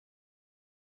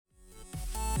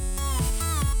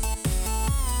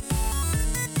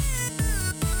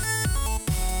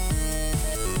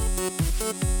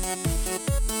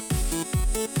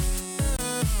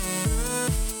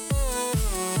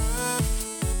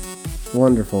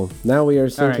Wonderful. Now we are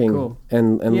sinking, cool.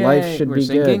 and Yay, life should we're be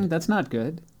sinking? good. That's not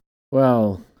good.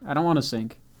 Well, I don't want to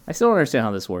sink. I still don't understand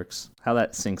how this works. How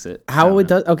that syncs it. I how don't it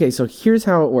know. does? Okay, so here's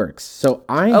how it works. So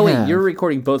Oh wait, you're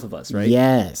recording both of us, right?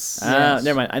 Yes. Yes.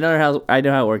 Never mind. I know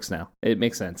how it works now. It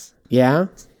makes sense. Yeah.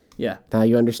 Yeah. Now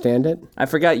you understand it. I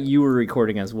forgot you were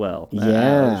recording as well. I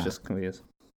Yeah. was just confused.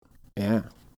 Yeah.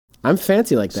 I'm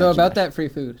fancy like that. So about Josh. that free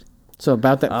food. So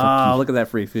about that. Oh, look at that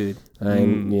free food.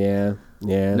 Yeah.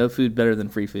 Yeah. No food better than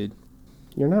free food.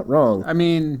 You're not wrong. I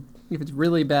mean, if it's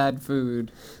really bad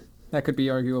food, that could be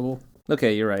arguable.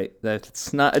 Okay, you're right.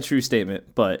 That's not a true statement,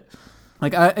 but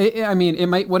Like, I mean, it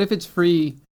might. What if it's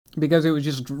free because it was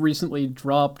just recently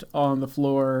dropped on the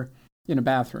floor in a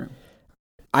bathroom?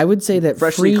 I would say that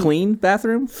freshly clean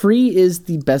bathroom? free is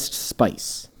the best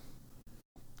spice.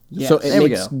 Yes. So it There we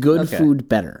makes go. good Okay. food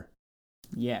better.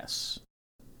 Yes.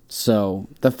 So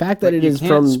the fact that But it you is can't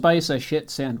from spice a shit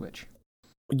sandwich.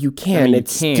 you can, I mean, you it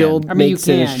can. still I mean, you makes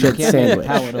it a can. You shit can't make it sandwich.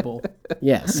 palatable.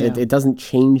 Yes, Yeah. it doesn't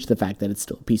change the fact that it's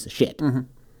still a piece of shit.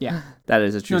 Yeah. That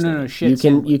is a true No, statement. shit. You can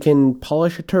sandwich. you can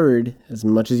polish a turd as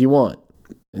much as you want,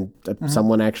 and Mm-hmm.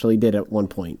 someone actually did at one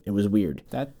point. It was weird.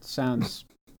 That sounds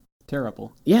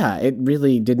terrible. Yeah, it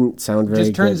really didn't sound very.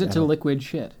 Just turns good it at to all. liquid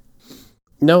shit.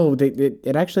 No,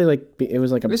 it actually it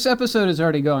was like a This episode has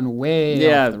already gone way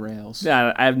Yeah. off the rails.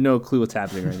 Yeah, I have no clue what's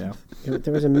happening right now.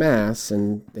 there was a mass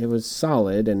and it was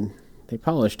solid and they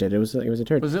polished it. It was a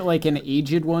turd. Was it like an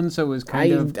aged one, so it was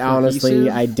kind of honestly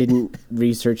cohesive? I didn't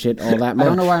research it all that much. I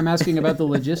don't know why I'm asking about the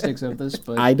logistics of this,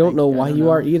 but I don't know why don't you know.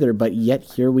 are either, but yet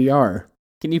here we are.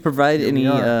 Can you provide Here we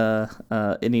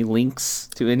any links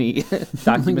to any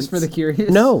documents Links for the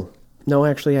curious. No,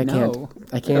 actually I No.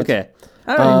 can't. I can't. Okay.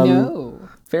 All right. No.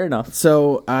 Fair enough.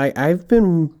 So I've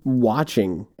been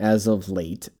watching as of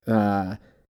late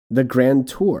the Grand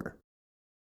Tour,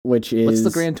 which is What's the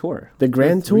Grand Tour? The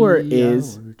Grand Tour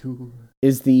 3-hour tour.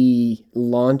 is the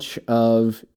launch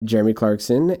of Jeremy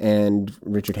Clarkson and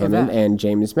Richard Hammond that. and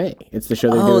James May. It's the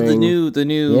show they're Oh, doing. the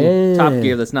new Yeah. Top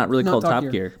Gear that's not really Not called Top Top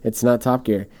Gear. Gear, It's not Top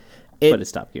Gear. but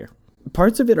it's Top Gear.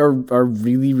 Parts of it are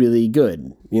really, really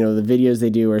good. You know, the videos they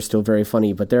do are still very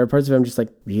funny, but there are parts of it I'm just like,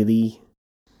 really?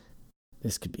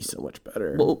 This could be so much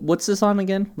better. Well, what's this on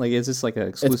again? Like, is this like an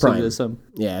exclusive Prime. to some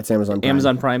Yeah, it's Amazon Prime.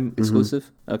 Amazon Prime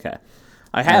exclusive? Okay.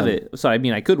 I have it, so I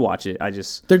mean, I could watch it. I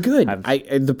just They're good.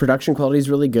 I've- The production quality is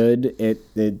really good.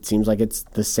 It seems like it's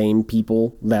the same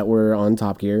people that were on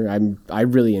Top Gear. I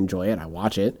really enjoy it. I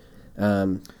watch it.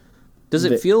 does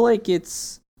it feel like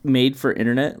it's made for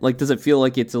internet? Like, does it feel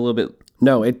like it's a little bit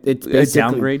No, it's a basically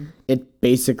downgrade? It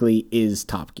basically is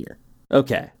Top Gear.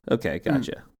 Okay,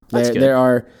 gotcha. That's good. There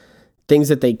are things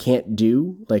that they can't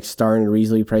do, like star in a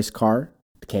reasonably priced car.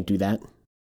 They can't do that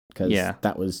because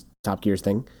that was Top Gear's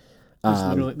thing. Just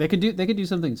literally, they could do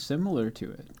something similar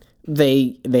to it.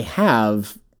 They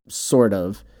have sort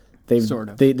of. Sort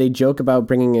of. They joke about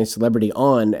bringing a celebrity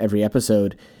on every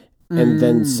episode, and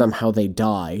then somehow they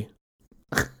die.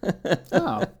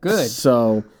 Oh, good.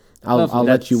 So I'll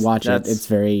let you watch it. That's It's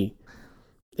very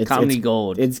comedy it's,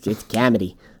 gold. It's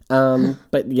comedy.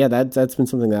 But yeah, that's been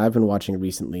something that I've been watching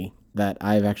recently that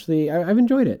I've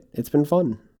enjoyed it. It's been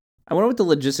fun. I wonder what the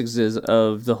logistics is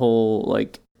of the whole,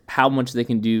 like, how much they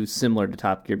can do similar to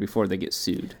Top Gear before they get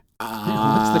sued.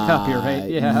 What's the copyright?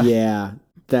 Yeah. Yeah.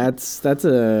 That's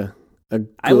a good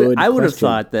I would have question.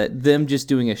 thought that them just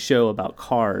doing a show about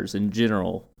cars in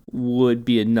general would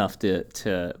be enough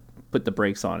to put the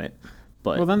brakes on it.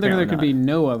 But Well, then there apparently could be not.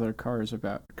 no other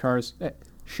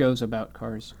shows about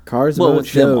cars. Cars Well, about with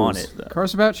shows. them on it though.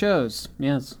 Cars about shows.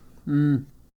 Yes.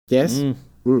 Yes.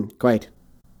 Quite.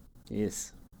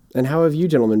 Yes. And how have you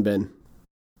gentlemen been?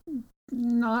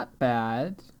 Not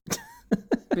bad.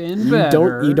 Been You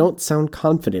better. don't sound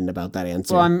confident about that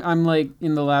answer. Well, I'm like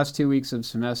in the last 2 weeks of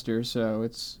semester, so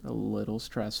it's a little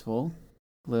stressful.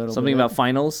 Something bit. about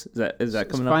finals? Is that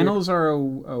coming up? Finals are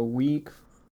a week,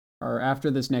 or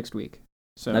after this next week.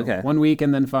 So Okay. 1 week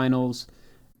and then finals,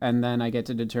 and then I get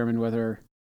to determine whether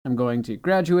I'm going to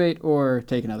graduate or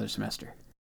take another semester.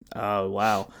 Oh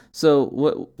wow!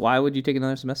 So why would you take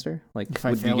another semester? Like, If I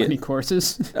would fail you get? any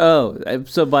courses. Oh,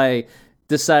 so by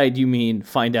decide you mean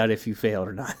find out if you failed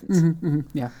or not?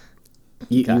 Yeah.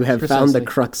 you have Precisely. found the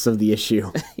crux of the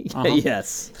issue.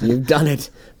 Yes. You've done it.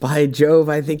 By Jove,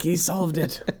 I think he solved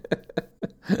it.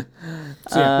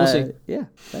 So yeah, we'll see. Yeah,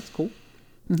 that's cool.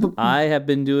 I have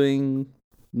been doing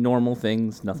normal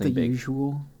things, nothing The big.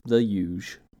 usual. The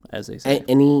huge, as they say.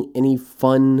 Any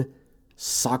fun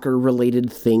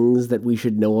soccer-related things that we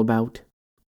should know about?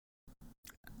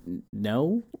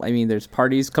 No, I mean there's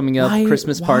parties coming up,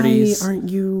 Christmas parties. Why aren't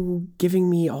you giving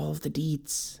me all of the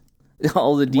deets?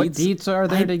 All the What deets. deets are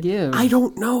there to give? I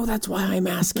don't know. That's why I'm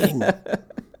asking.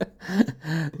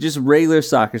 Just regular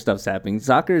soccer stuff's happening.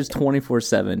 Soccer is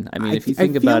 24/7. I mean, if you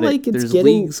think I feel about like it, it's there's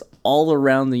getting- leagues all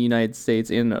around the United States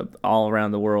and all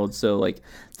around the world. So like,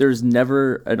 there's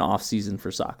never an off season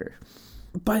for soccer.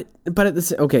 but at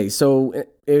the okay, so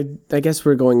I guess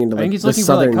we're going into I like think he's the looking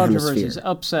for like southern controversies, hemisphere.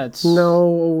 upsets.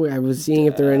 No, I was seeing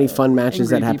if there are any fun matches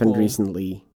that angry happened people.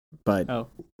 recently, but Oh,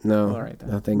 no, all right then.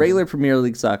 nothing. Regular Premier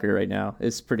League soccer right now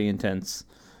is pretty intense.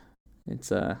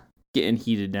 It's getting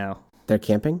heated now. They're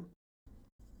camping.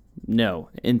 No,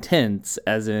 intense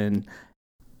as in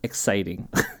exciting,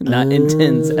 not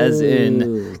intense as in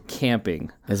Ooh, camping.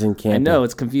 as in I camping. know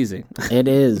it's confusing. It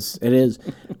is. It is.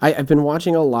 I've been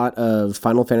watching a lot of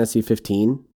Final Fantasy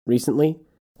 15 recently.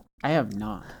 I have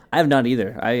not. I have not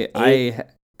either. I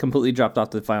completely dropped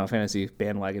off the Final Fantasy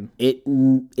bandwagon. It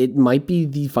might be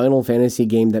the Final Fantasy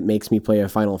game that makes me play a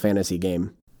Final Fantasy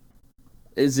game.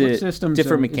 Is What it systems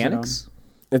different is it on? mechanics?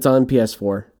 It's on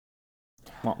PS4.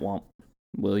 Womp womp.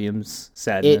 Williams It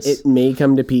sadness. it may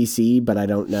come to PC, but I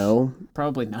don't know.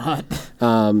 Probably not.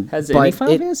 Has but any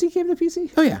Final Fantasy came to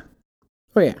PC? Oh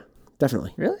yeah,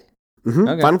 definitely. Really? hmm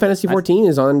Okay. Final Fantasy 14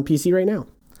 is on PC right now.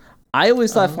 I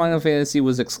always thought Final Fantasy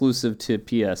was exclusive to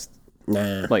PS,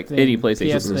 Nah, like Thing, any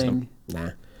PlayStation PS system.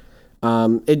 thing.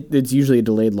 nah. It's usually a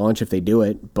delayed launch if they do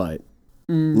it, but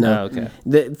no. Oh,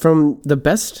 okay. From the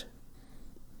best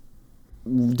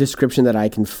description that I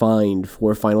can find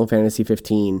for Final Fantasy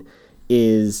 15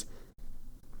 is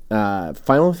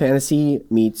Final Fantasy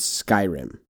meets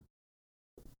Skyrim.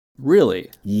 Really?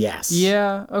 Yes.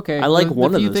 Yeah. Okay. I like the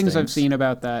one of few those things I've things. seen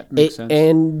about that makes sense.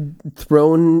 And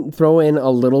throw in a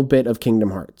little bit of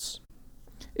Kingdom Hearts.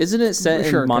 Isn't it set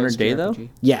Sure, in modern 'cause day though? JRPG.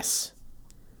 Yes.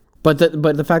 But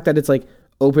the fact that it's like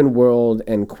open world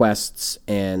and quests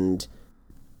and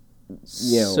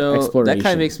So exploration. that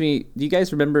kind of makes me. Do you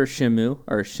guys remember Shenmue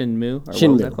or Shenmue? Or what was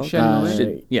Shenmue. that called?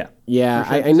 Shenmue? Yeah. Yeah,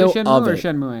 I Is know it Shenmue of or it.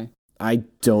 Shenmue? I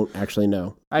don't actually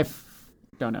know.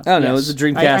 Don't know. I don't know. It was Yes. a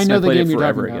Dreamcast. I know and I the played game it you're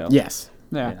forever talking ago. about. Yes.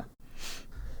 Yeah.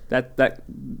 Yeah. That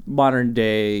modern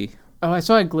day. Oh, I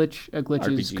saw a glitch's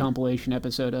RPG. compilation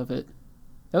episode of it.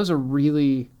 That was a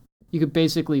really. You could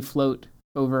basically float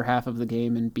over half of the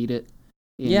game and beat it.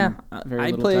 In Yeah, very I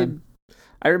little played. time.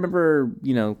 I remember,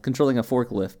 controlling a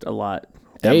forklift a lot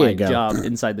There at you my go. job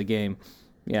inside the game.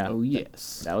 Yeah, Oh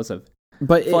yes. that was a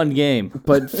But fun game.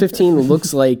 But 15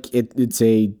 looks like it's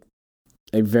a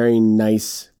very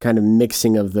nice kind of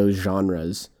mixing of those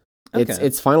genres. Okay.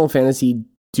 It's Final Fantasy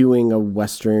doing a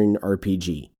Western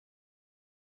RPG.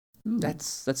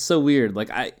 That's so weird. Like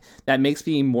that makes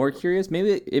me more curious.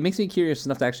 Maybe it makes me curious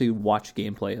enough to actually watch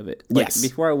gameplay of it. Like, Yes.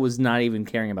 Before I was not even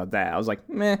caring about that. I was like,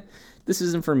 meh, this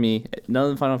isn't for me. None of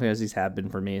the Final Fantasies have been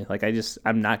for me. Like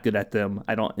I'm not good at them.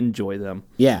 I don't enjoy them.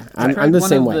 Yeah, I I'm tried the one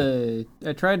same of way.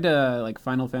 I tried like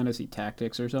Final Fantasy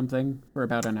Tactics or something for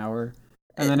about an hour,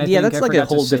 and then I yeah, think that's I like a forgot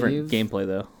to whole different save. gameplay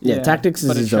though. Yeah, Tactics is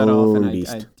but it his shut off own and I-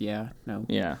 beast. no.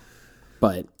 Yeah.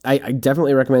 But I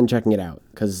definitely recommend checking it out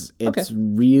because it's Okay.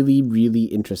 really, really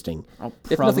interesting. I'll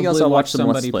If nothing else, probably I'll watch some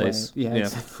Let's somebody play Plays. it. Yeah, Yeah.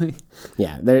 exactly.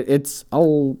 Yeah,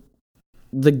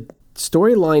 the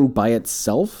storyline by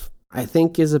itself, I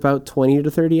think, is about 20 to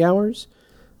 30 hours,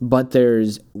 but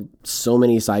there's so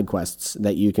many side quests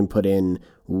that you can put in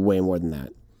way more than that.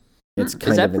 It's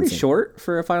kind Is that of pretty insane. short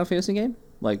for a Final Fantasy game?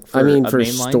 Like for I mean, a for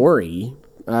mainline? story,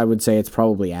 I would say it's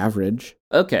probably average.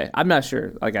 Okay, I'm not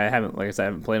sure. Like I said, I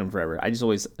haven't played them forever. I just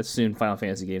always assumed Final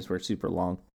Fantasy games were super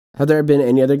long. Have there been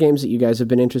any other games that you guys have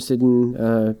been interested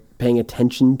in paying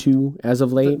attention to as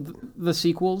of late? The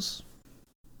sequels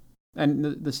and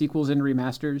the sequels and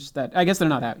remasters that I guess they're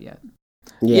not out yet.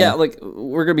 Yeah, like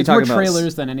we're gonna be It's more talking about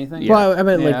trailers than anything. Yeah. Well, I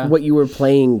meant Yeah. like what you were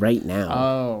playing right now.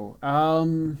 Oh,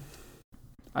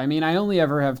 I mean, I only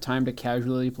ever have time to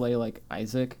casually play like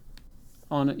Isaac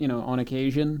on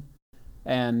occasion,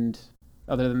 and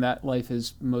other than that, life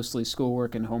is mostly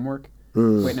schoolwork and homework.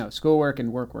 Mm. Wait, no, schoolwork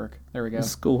and work. There we go.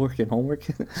 schoolwork and homework.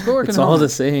 Schoolwork It's and all the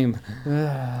homework. same.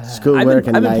 Schoolwork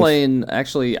and I've been life. playing.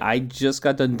 Actually, I just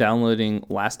got done downloading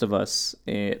Last of Us,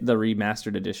 the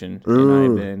remastered edition, and Mm.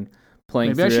 I've been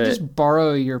playing Maybe I through should it just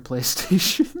borrow your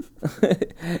PlayStation.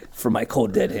 from my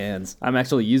cold dead hands. I'm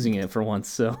actually using it for once,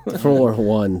 so For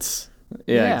once.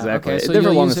 yeah, exactly. Okay, so Never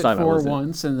you'll longest use it time I for was it.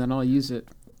 once, and then I'll use it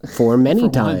For many For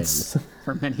times.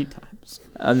 for many times.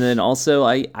 And then also,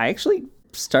 I actually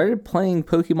started playing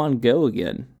Pokemon Go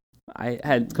again. I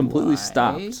had completely Why?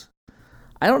 stopped.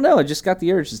 I don't know. I just got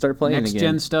the urge to start playing Next again.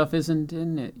 gen stuff isn't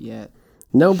in it yet.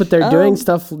 No, but they're doing Um,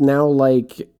 stuff now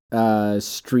like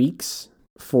streaks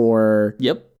for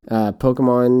Yep.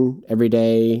 Pokemon every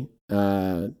day,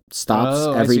 stops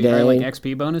Oh, I every see. day. Right, like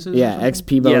XP bonuses. or Yeah, something?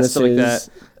 XP Yeah, bonuses. stuff like that.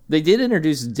 They did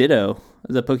introduce Ditto,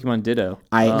 the Pokemon Ditto.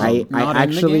 I not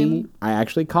in the game?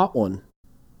 actually caught one.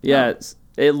 Yeah,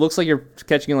 it looks like you're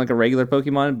catching like a regular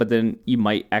Pokemon, but then you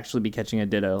might actually be catching a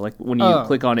Ditto. Like when you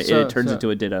click on it, it turns into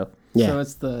a Ditto. Yeah. So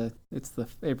it's the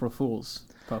April Fool's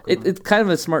Pokemon. It's kind of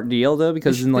a smart deal though,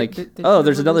 because They then sh- like, they- they oh, should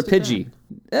there's have another released it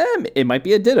Pidgey. It might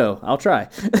be a Ditto. I'll try.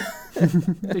 They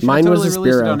should Mine was totally a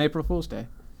released it Spearow. on April Fool's Day.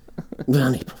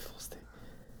 On April Fool's Day.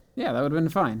 Yeah, that would have been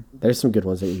fine. There's some good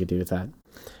ones that you could do with that.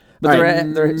 But All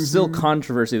right. there's still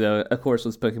controversy though, of course,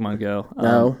 with Pokemon Go.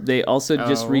 No. They also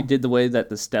just Oh. redid the way that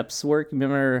the steps work.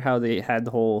 Remember how they had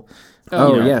the whole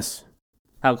Oh, know, yes.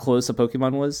 how close a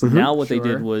Pokemon was? Mm-hmm. Now what they Sure.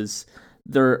 did was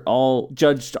they're all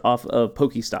judged off of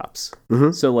Pokestops.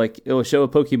 Mhm. So like it will show a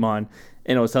Pokemon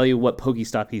and it will tell you what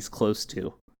Pokestop he's close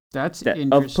to. That's That, of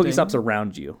interesting. Pokestops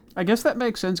around you. I guess that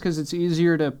makes sense because it's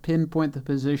easier to pinpoint the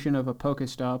position of a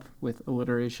Pokestop with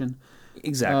alliteration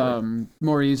Exactly.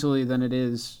 more easily than it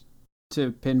is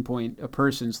to pinpoint a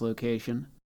person's location.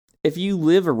 If you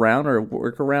live around or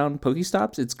work around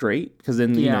Pokestops, it's great because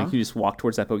then you know Yeah. you can just walk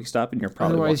towards that Pokestop and you're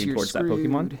probably Otherwise, walking you're towards that screwed.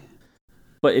 Pokemon.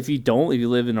 But if you don't, if you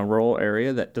live in a rural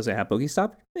area that doesn't have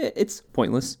Pokestop, it's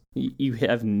pointless. You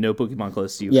have no Pokemon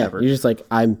close to you Yeah, ever. you're just like,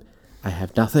 I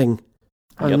have nothing.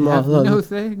 I I'm have all no alone.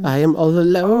 thing. I am all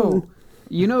alone. Oh,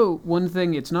 you know, one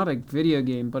thing. It's not a video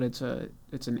game, but it's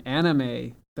an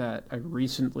anime that I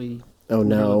recently. Oh,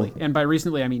 no. And by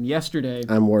recently, I mean yesterday.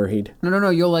 I'm worried. No.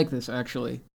 You'll like this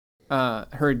actually.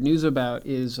 Heard news about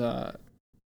is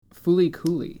Fooly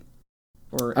Cooly,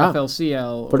 or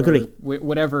FLCL, or Fooly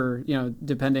whatever,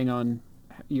 depending on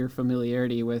your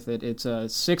familiarity with it. It's a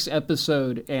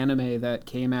 6-episode anime that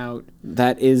came out.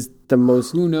 That is the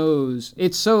most Who knows?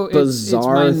 It's so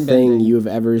bizarre it's thing mind-bending. you've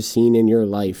ever seen in your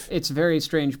life. It's very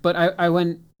strange, but I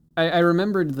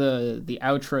remembered the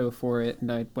outro for it,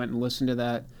 and I went and listened to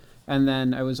that, and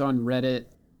then I was on Reddit.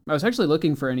 I was actually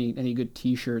looking for any good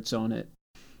T-shirts on it,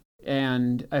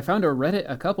 and I found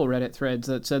a couple Reddit threads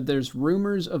that said there's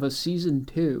rumors of a season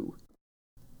 2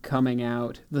 coming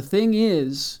out. The thing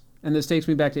is, and this takes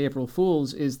me back to April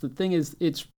Fool's, its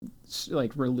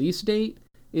like release date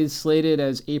is slated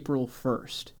as April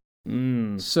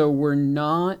 1st. So we're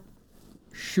not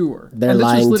sure. They're and this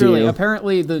lying was to literally you.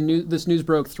 apparently this news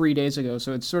broke 3 days ago,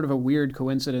 so it's sort of a weird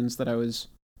coincidence that I was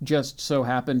just so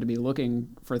happened to be looking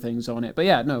for things on it. But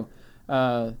yeah, no.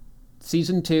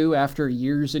 Season 2 after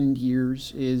years and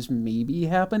years is maybe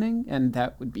happening, and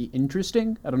that would be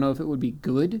interesting. I don't know if it would be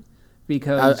good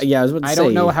because Yeah, I was about to I say,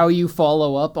 don't know how you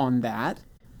follow up on that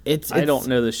It's I don't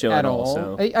know the show at all.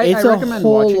 So It's I a recommend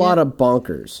whole watching lot it. of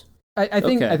bonkers. I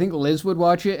think Okay. I think Liz would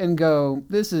watch it and go,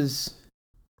 "This is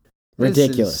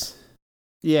Ridiculous.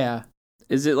 yeah,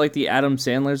 is it like the Adam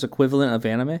Sandler's equivalent of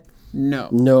anime? no,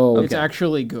 No. it's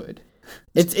actually good.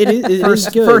 It is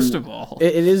First, good. first of all,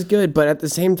 It is good, but at the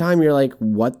same time, you're like,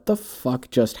 what the fuck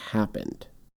just happened?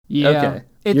 yeah, Okay.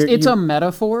 it's a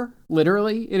metaphor.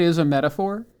 Literally, it is a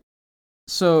metaphor.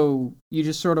 So you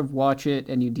just sort of watch it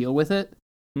and you deal with it,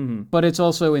 Mm-hmm. but it's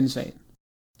also insane.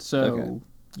 So Okay.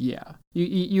 yeah,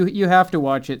 you have to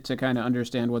watch it to kind of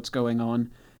understand what's going on.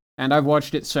 And I've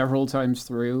watched it several times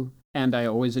through, and I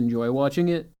always enjoy watching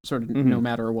it, sort of no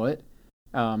matter what.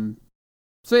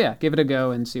 So yeah, give it a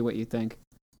go and see what you think.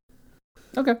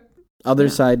 Okay. Other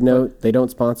side note, they don't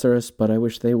sponsor us, but I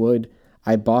wish they would.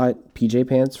 I bought PJ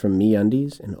pants from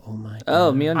MeUndies, and oh my god.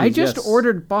 Oh, MeUndies. I just yes.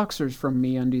 ordered boxers from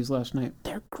MeUndies last night.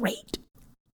 They're great.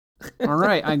 All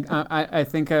right, I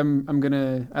think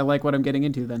I like what I'm getting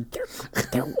into then.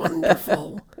 They're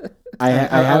wonderful. I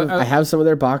have some of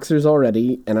their boxers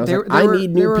already, and I was like, I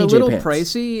need They new were PJ a little pants.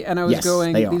 pricey, and I was Yes,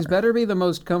 going, they these are. better be the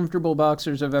most comfortable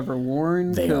boxers I've ever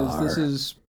worn, They because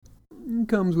this are.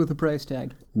 comes with a price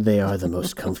tag. They are the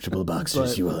most comfortable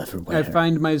boxers But you will ever wear. I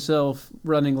find myself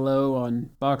running low on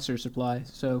boxer supply,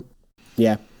 so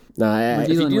Yeah. No, We're If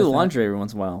you dealing do with the that. laundry every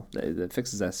once in a while, that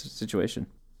fixes that situation.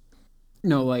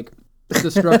 no, like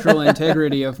the structural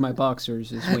integrity of my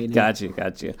boxers is waning. Got you.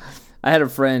 I had a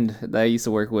friend that I used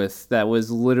to work with that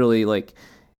was literally like,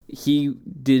 he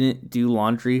didn't do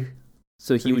laundry,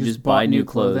 so he would just buy bought new new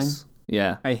clothing? clothes.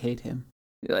 Yeah, I hate him.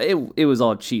 it was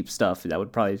all cheap stuff that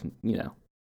would probably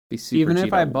be super Even cheap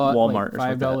if I at bought Walmart like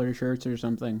or something like $5 shirts or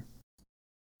something,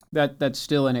 that's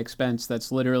still an expense.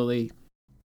 That's literally,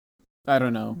 I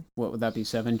don't know, what would that be?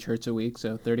 7 shirts a week,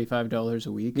 so $35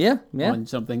 a week. that. Yeah. On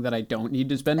something that I don't need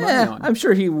to spend money on. I'm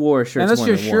sure he wore shirts. And that's more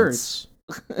just than shirts.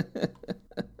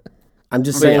 I'm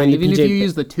just But yeah, saying, the even if PJ, you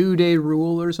use the 2-day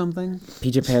rule or something.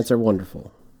 PJ pants are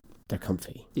wonderful. They're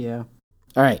comfy. Yeah.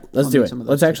 All right, let's I'll do make it. some of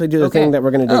Let's those actually do the Okay. thing that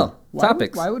we're going to do. Oh,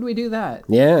 topics. Why would we do that?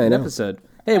 Yeah, I An know. episode.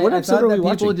 Hey, what I episode thought are we that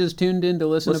people watching? just tuned in to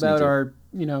listen Listening about to.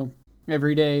 our,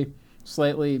 everyday,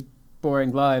 slightly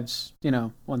boring lives,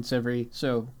 once every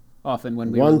so often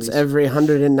when we Once release. every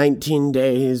 119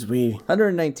 days,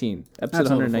 119. Episode That's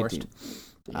a little 119.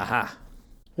 Aha.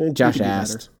 Josh You could do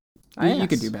asked. You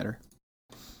could do better.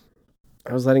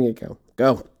 I was letting it go.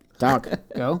 Go. Talk.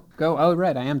 Go. Oh,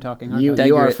 right. I am talking. aren't you I?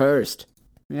 you are Accurate. first.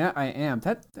 Yeah, I am.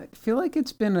 I feel like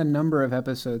it's been a number of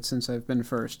episodes since I've been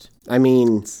first. I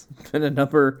mean, It's been a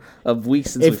number of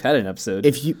weeks since we've had an episode.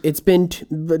 it's been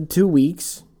 2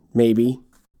 weeks, maybe.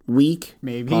 Week,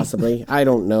 Maybe. possibly. I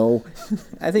don't know.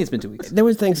 I think it's been 2 weeks. There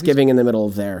was Thanksgiving in the middle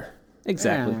of there.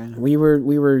 Exactly. Yeah. We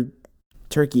were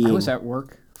turkeying. I was at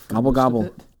work. for Gobble, most of gobble.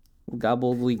 it.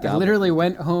 Gobbly I gobble. literally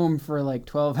went home for like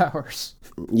 12 hours.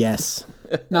 Yes.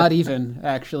 Not even,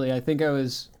 actually. I think I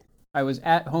was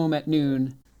at home at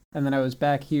noon, and then I was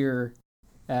back here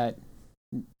at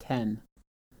 10.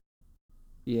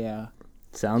 Yeah.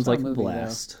 Sounds Saw a like a movie,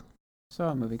 blast. Saw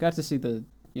a movie. Got to see the,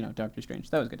 Doctor Strange.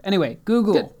 That was good. Anyway,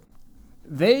 Google. Good.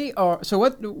 They are, so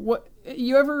what,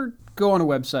 you ever go on a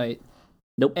website?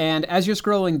 Nope. And as you're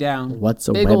scrolling down, What's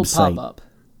a big old website? pop-up.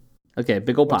 Okay,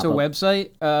 big old What's pop-up. a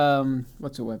website?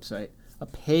 What's a website? A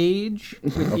page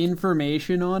with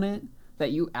information on it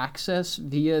that you access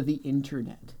via the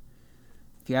internet.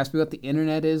 If you ask me what the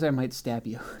internet is, I might stab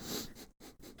you.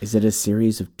 Is it a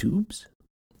series of tubes?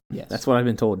 Yes. That's what I've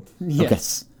been told.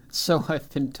 Yes. So I've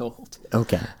been told.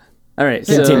 Okay. All right,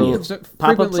 Continue. so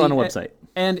pop-ups on a frequently- website.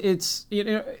 And it's,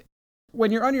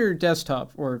 when you're on your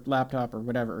desktop or laptop or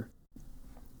whatever,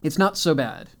 it's not so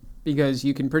bad because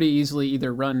you can pretty easily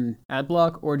either run ad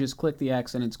block or just click the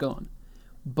X and it's gone.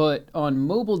 But on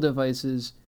mobile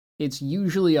devices, it's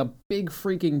usually a big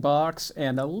freaking box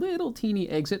and a little teeny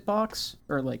exit box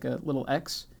or like a little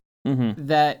X Mm-hmm.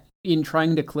 that in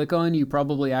trying to click on, you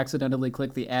probably accidentally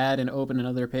click the ad and open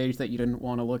another page that you didn't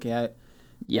want to look at.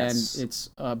 Yes. And it's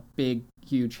a big,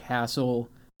 huge hassle.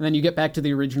 And then you get back to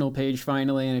the original page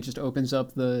finally, and it just opens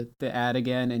up the ad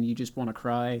again, and you just want to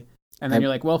cry. And then you're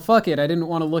like, well, fuck it. I didn't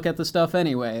want to look at the stuff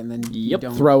anyway. And then you Yep.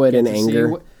 don't Throw it get in to see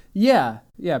anger.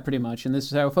 Yeah, pretty much. And this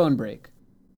is how phones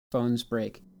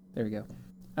break. There we go.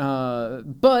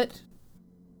 But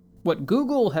what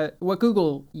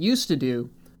Google used to do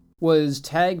was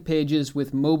tag pages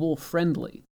with mobile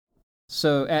friendly.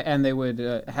 So, and they would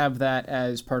have that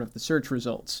as part of the search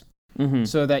results. Mm-hmm.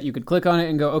 So that you could click on it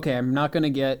and go, okay, I'm not going to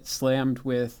get slammed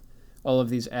with all of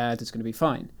these ads. It's going to be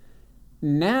fine.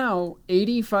 Now,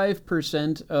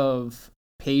 85% of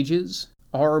pages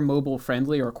are mobile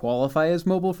friendly or qualify as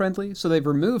mobile friendly. So they've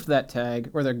removed that tag,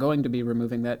 or they're going to be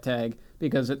removing that tag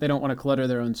because they don't want to clutter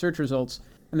their own search results.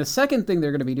 And the second thing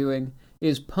they're going to be doing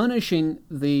is punishing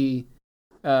the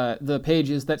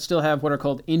pages that still have what are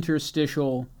called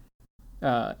interstitial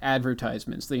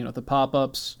advertisements. The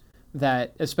pop-ups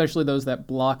that, especially those that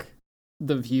block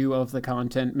the view of the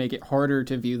content, make it harder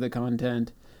to view the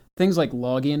content. Things like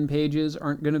login pages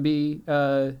aren't going to be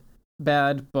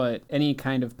bad, but any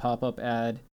kind of pop-up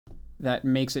ad that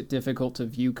makes it difficult to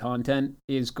view content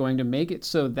is going to make it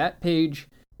so that page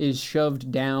is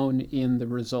shoved down in the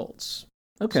results.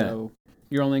 Okay. So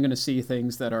you're only going to see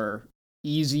things that are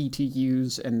easy to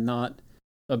use and not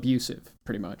abusive,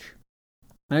 pretty much.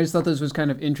 And I just thought this was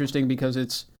kind of interesting because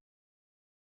it's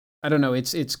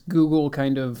Google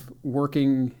kind of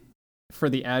working for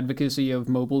the advocacy of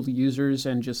mobile users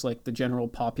and just like the general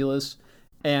populace.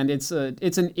 And it's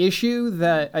an issue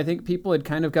that I think people had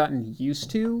kind of gotten used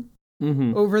to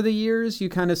Mm-hmm. over the years. You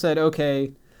kind of said,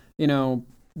 okay,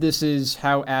 this is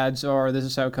how ads are. This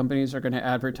is how companies are going to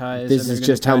advertise. This and they're is gonna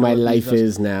just try how to my appease life us.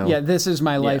 is now. Yeah, this is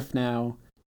my life now.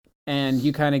 And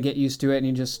you kind of get used to it, and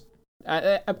you just...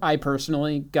 I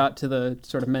personally got to the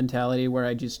sort of mentality where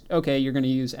I just, okay, you're going to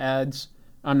use ads.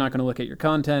 I'm not going to look at your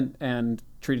content, and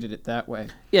treated it that way.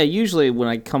 Yeah, usually when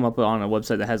I come up on a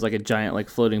website that has like a giant like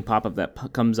floating pop-up that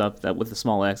comes up that with a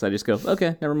small X, I just go,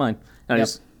 okay, never mind. And I Yep.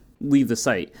 just leave the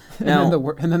site. And Now,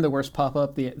 then the worst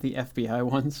pop-up, the FBI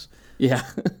ones. yeah.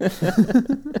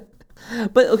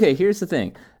 But okay, here's the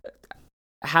thing.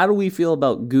 How do we feel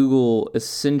about Google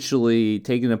essentially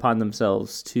taking it upon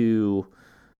themselves to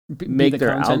Be make the their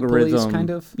content algorithm police, kind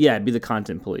of? Yeah, be the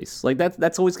content police. Like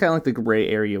that's always kind of like the gray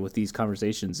area with these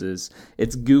conversations is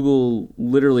it's Google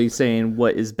literally saying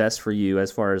what is best for you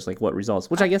as far as like what results,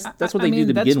 which I guess that's what they do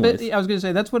to begin with. I was going to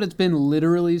say, that's what it's been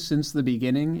literally since the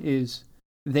beginning, is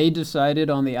they decided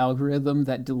on the algorithm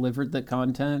that delivered the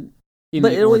content in But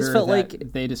the it always order felt that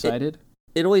like they decided.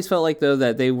 It always felt like though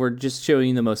that they were just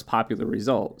showing the most popular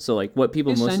result. So like what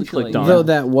people mostly Essentially. clicked on. Though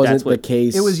that wasn't that's the what-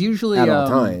 case It was usually at all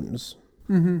times.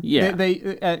 Mm-hmm. Yeah.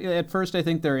 They at first, I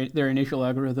think their initial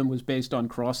algorithm was based on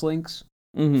crosslinks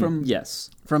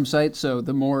from sites. So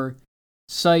the more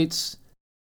sites,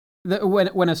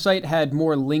 when a site had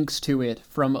more links to it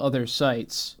from other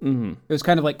sites, it was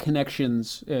kind of like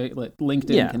connections, like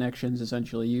LinkedIn connections.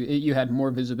 Essentially, you had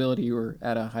more visibility, you were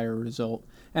at a higher result.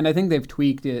 And I think they've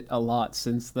tweaked it a lot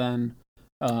since then.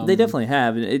 They definitely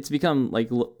have, and it's become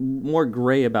like more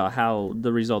gray about how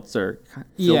the results are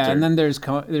filtered. Yeah, and then there's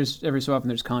every so often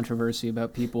there's controversy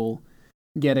about people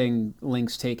getting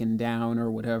links taken down or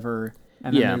whatever.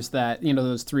 And then there's that,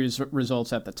 those three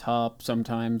results at the top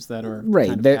sometimes that are right.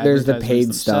 Kind of there's the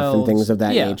paid stuff and things of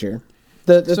that nature.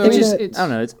 I don't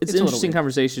know. It's an interesting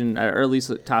conversation, or at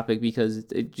least a topic, because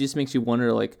it just makes you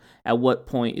wonder, like, at what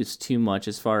point is too much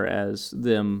as far as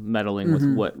them meddling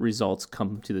with what results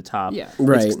come to the top. Yeah,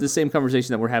 right. It's the same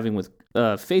conversation that we're having with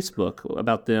Facebook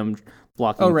about them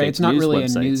blocking. Oh, right. Fake It's not news really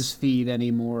websites. a news feed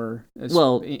anymore.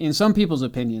 Well, in some people's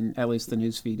opinion, at least the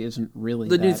news feed isn't really.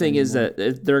 The new thing anymore. is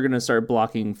that they're going to start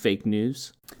blocking fake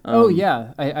news. Oh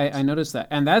yeah, I noticed that,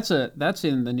 and that's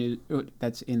in the news.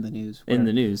 That's in the news. In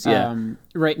the news, yeah.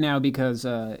 Right now, because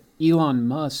Elon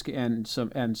Musk and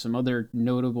some other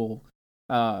notable,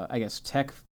 I guess,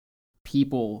 tech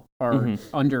people are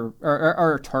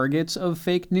are targets of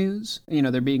fake news.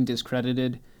 They're being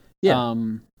discredited. Yeah.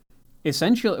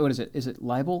 Essentially, what is it? Is it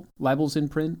libel? Libels in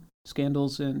print,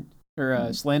 scandals in,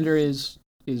 or slander is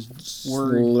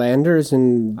word. Slanders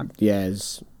and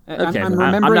yes. Okay, I'm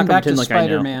remembering back to like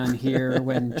Spider-Man here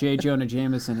when J. Jonah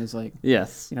Jameson is like,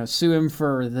 yes, sue him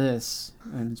for this,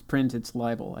 and it's print, it's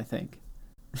libel, I think.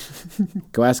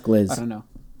 Go ask Liz. I don't know.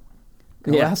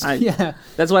 That's why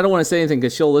I don't want to say anything,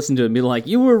 because she'll listen to it and be like,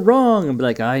 "You were wrong," and be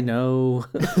like, "I know."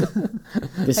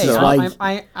 This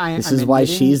is why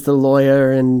she's the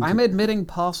lawyer, and I'm admitting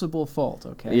possible fault.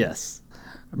 Okay. Yes.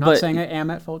 I'm not saying I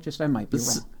am at fault. Just I might be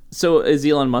wrong. So is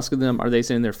Elon Musk and them? Are they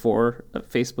saying they're for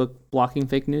Facebook blocking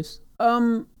fake news?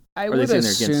 I would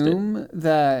assume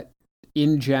that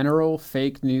in general,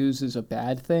 fake news is a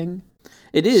bad thing.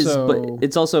 It is, but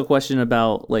it's also a question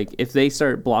about, like, if they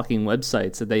start blocking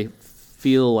websites that they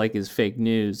feel like is fake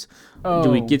news, do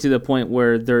we get to the point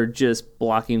where they're just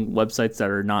blocking websites that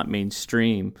are not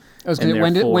mainstream?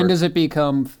 When does it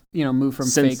become, move from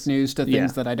fake news to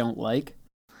things that I don't like?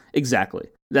 Exactly.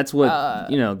 That's what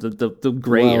the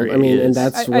gray area is. And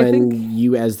that's when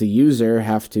you, as the user,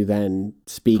 have to then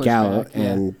speak out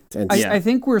and I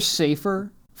think we're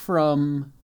safer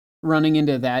from running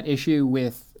into that issue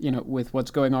with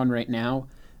what's going on right now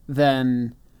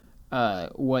than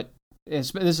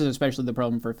this is especially the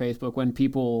problem for Facebook when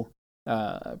people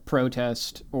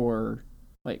protest or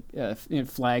like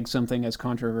flag something as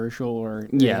controversial or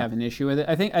they have an issue with it.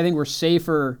 I think we're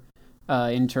safer.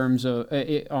 In terms of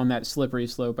on that slippery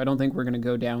slope, I don't think we're going to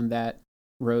go down that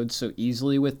road so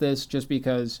easily with this, just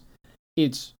because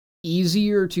it's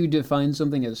easier to define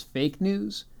something as fake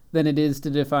news than it is to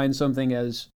define something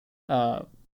as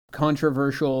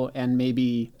controversial and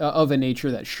maybe of a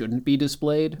nature that shouldn't be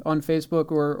displayed on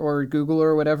Facebook or Google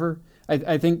or whatever.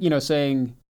 I think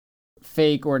saying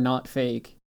fake or not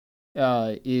fake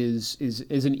is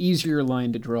an easier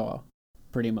line to draw,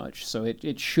 pretty much. So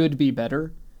it should be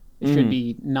better. It should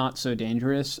be not so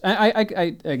dangerous. I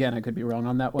again, I could be wrong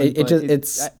on that one. It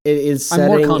is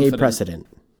setting a precedent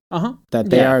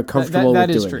that they are comfortable with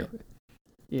doing true.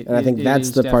 And I think that's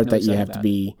the part that you have to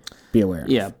be aware of.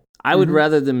 Yeah, I would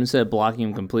rather them, instead of blocking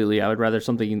them completely, I would rather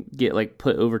something get like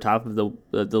put over top of the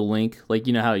link, like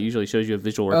how it usually shows you a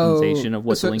visual representation of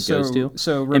what the link goes to.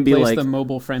 So replace the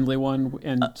mobile friendly one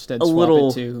and instead swap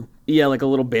it to. Yeah, like a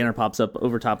little banner pops up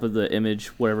over top of the image,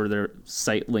 wherever their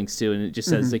site links to, and it just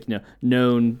says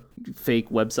known fake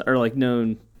website or like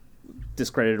known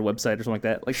discredited website or something like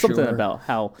that. Like something about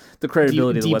how the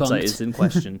credibility of the website is in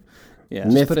question. Yeah,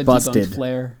 myth put a busted.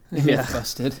 Flare. Myth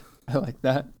busted. I like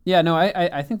that. Yeah, no,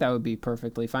 I think that would be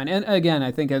perfectly fine. And again,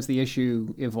 I think as the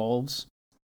issue evolves,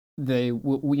 there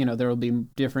will be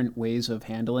different ways of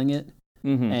handling it.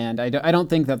 Mm-hmm. And I don't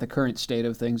think that the current state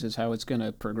of things is how it's going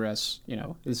to progress.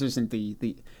 This isn't the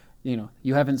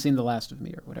you haven't seen the last of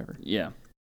me or whatever. Yeah,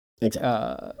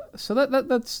 exactly. So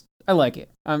that's I like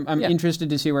it. I'm interested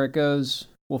to see where it goes.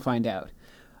 We'll find out.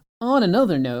 On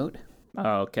another note,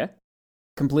 okay,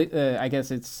 I guess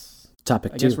it's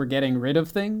topic 2. I guess we're getting rid of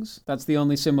things. That's the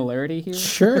only similarity here.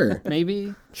 Sure,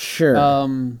 maybe. Sure.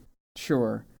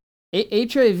 Sure.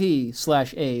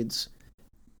 HIV/AIDS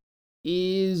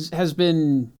has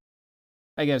been,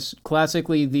 I guess,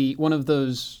 classically one of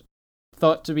those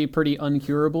thought to be pretty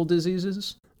uncurable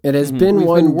diseases. It has been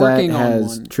one that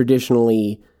has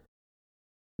traditionally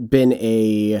been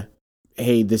a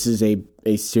hey, this is a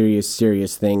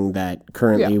serious thing that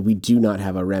currently we do not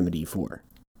have a remedy for.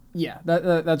 Yeah,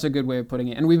 that's a good way of putting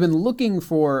it. And we've been looking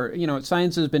for,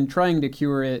 science has been trying to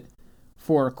cure it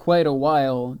for quite a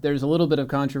while. There's a little bit of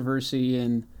controversy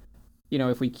in,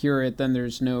 if we cure it, then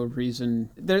there's no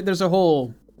reason. There's a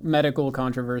whole medical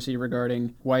controversy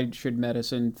regarding why should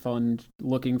medicine fund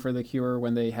looking for the cure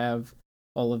when they have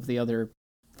all of the other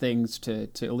things to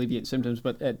alleviate symptoms.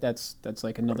 But that's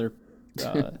like another...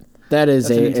 that is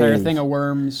an entire thing of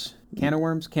worms. Can of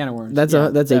worms? Can of worms.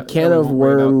 That's a can of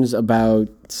worms about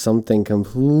something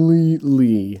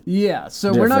completely so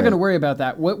different. We're not going to worry about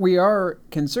that. What we are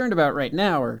concerned about right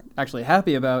now, or actually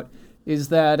happy about, is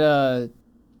that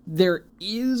there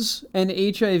is an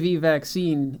HIV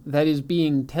vaccine that is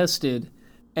being tested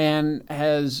and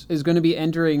is going to be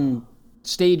entering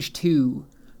stage 2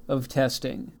 of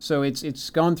testing. So it's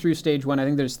gone through stage 1. I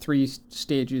think there's 3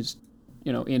 stages,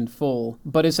 in full.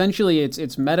 But essentially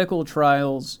it's medical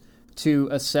trials to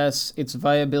assess its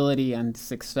viability and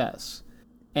success.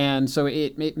 And so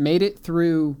it made it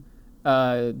through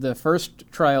the first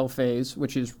trial phase,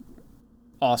 which is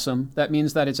awesome. That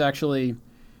means that it's actually...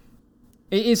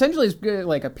 essentially it's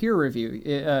like a peer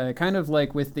review, kind of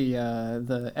like with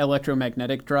the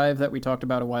electromagnetic drive that we talked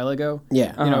about a while ago.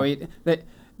 Yeah.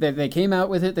 They came out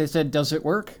with it. They said, does it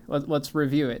work? Let's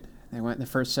review it. They went, the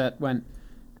first set went,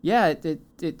 yeah,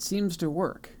 it seems to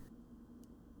work.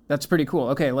 That's pretty cool.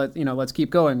 Okay, let's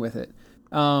keep going with it.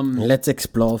 Let's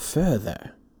explore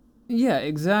further. Yeah,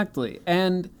 exactly.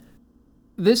 And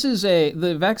this is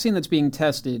the vaccine that's being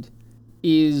tested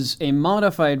is a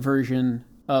modified version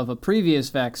of a previous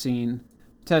vaccine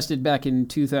tested back in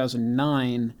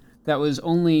 2009 that was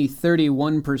only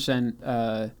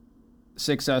 31%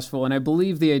 successful. And I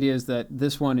believe the idea is that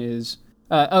this one is...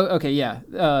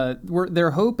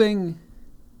 they're hoping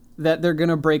that they're going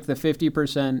to break the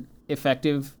 50%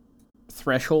 effective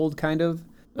threshold, kind of,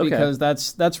 because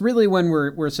that's really when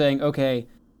we're saying, okay,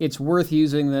 it's worth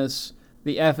using this.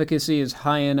 The efficacy is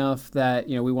high enough that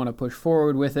we want to push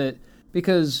forward with it,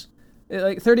 because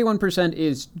like 31%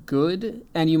 is good,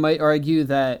 and you might argue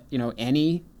that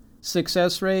any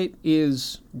success rate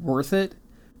is worth it,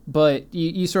 but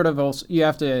you sort of also you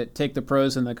have to take the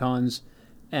pros and the cons,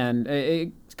 and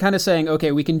kind of saying,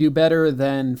 okay, we can do better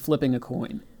than flipping a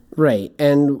coin. Right,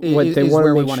 and what they want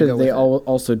to make sure they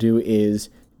also do is,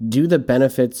 do the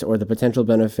benefits or the potential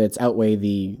benefits outweigh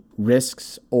the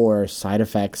risks or side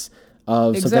effects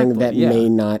of something that may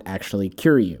not actually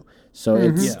cure you? So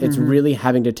it's really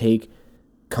having to take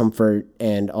comfort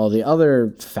and all the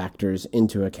other factors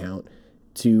into account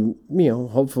to,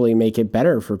 hopefully make it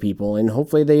better for people, and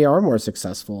hopefully they are more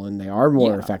successful and they are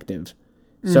more effective.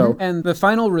 So, and the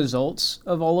final results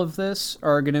of all of this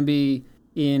are going to be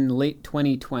in late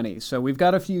 2020. So we've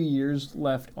got a few years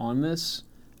left on this.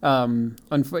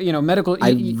 Medical. I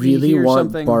really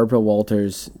want Barbara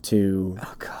Walters to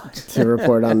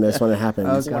report on this when it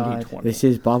happens. 2020. This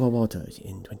is Barbara Walters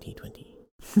in 2020.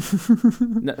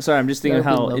 No, sorry, I'm just thinking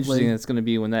how interesting it's going to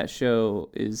be when that show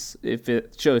is, if the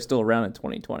show is still around in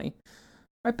 2020.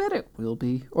 I bet it will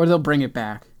be, or they'll bring it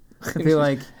back. They'll be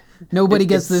like, nobody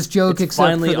gets this joke except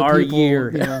finally for the our people,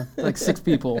 year. like 6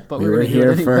 people, but we were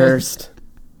here first.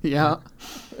 Yeah,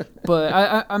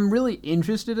 but I'm really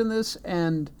interested in this,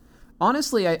 and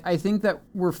honestly, I think that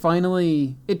we're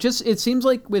finally. It seems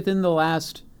like within the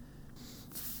last,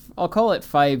 I'll call it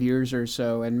 5 years or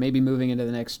so, and maybe moving into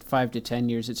the next 5 to 10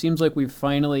 years, it seems like we've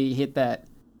finally hit that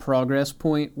progress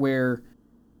point where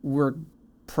we're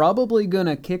probably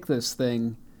gonna kick this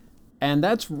thing, and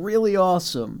that's really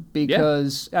awesome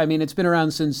because it's been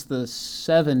around since the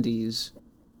 70s.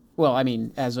 Well,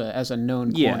 as a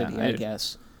known quantity, I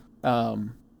guess.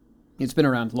 It's been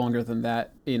around longer than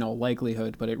that, in all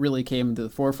likelihood, but it really came to the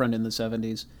forefront in the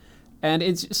 70s. And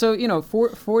it's, so,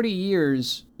 40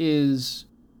 years is,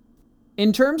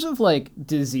 in terms of, like,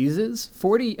 diseases,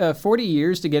 40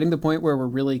 years to getting to the point where we're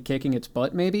really kicking its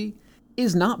butt, maybe,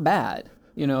 is not bad.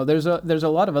 There's a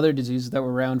lot of other diseases that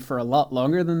were around for a lot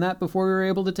longer than that before we were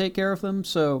able to take care of them.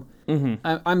 So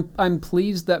I'm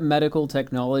pleased that medical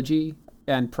technology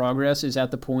and progress is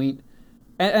at the point.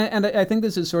 And I think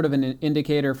this is sort of an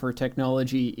indicator for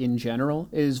technology in general,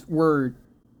 is we're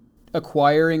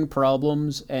acquiring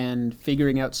problems and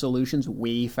figuring out solutions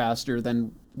way faster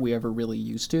than we ever really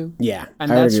used to. Yeah,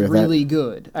 and that's really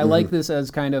good. I like this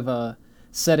as kind of a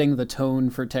setting the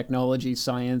tone for technology,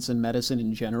 science, and medicine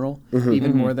in general,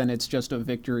 even more than it's just a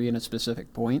victory in a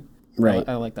specific point. Right.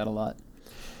 I like that a lot.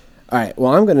 All right,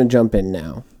 well, I'm going to jump in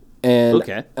now. And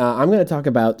I'm going to talk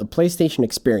about the PlayStation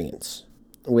Experience,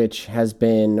 which has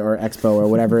been, or Expo, or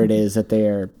whatever it is that they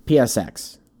are,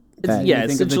 PSX,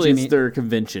 Essentially it's their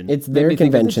convention. It's their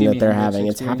convention that they're having.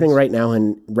 It's happening right now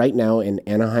in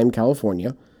Anaheim,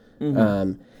 California.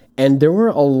 Mm-hmm. And there were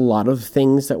a lot of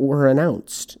things that were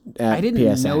announced at I didn't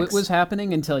PSX. know it was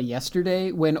happening until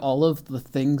yesterday when all of the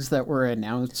things that were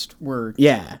announced were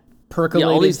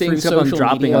percolated all these things kept on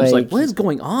dropping. Media. I was like, what is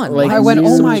going on? I went,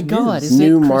 oh my god, is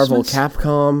new it Marvel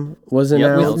Capcom was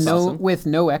announced. With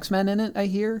no X-Men in it, I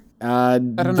hear? I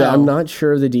don't know. I'm not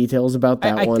sure the details about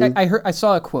that one. I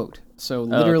saw a quote, so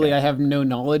literally I have no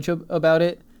knowledge about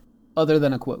it other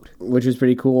than a quote. Which was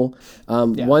pretty cool.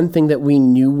 One thing that we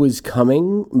knew was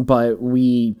coming, but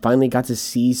we finally got to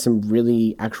see some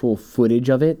really actual footage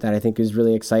of it that I think is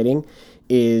really exciting,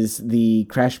 is the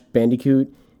Crash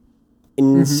Bandicoot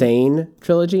Insane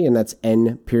trilogy, and that's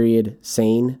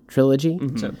N.Sane trilogy.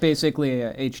 Mm-hmm. So basically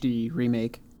a HD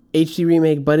remake,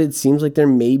 but it seems like there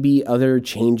may be other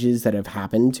changes that have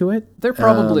happened to it. There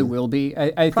probably will be.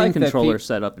 I think controller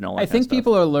setup and all that. I think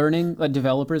people are learning,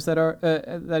 developers that are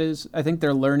I think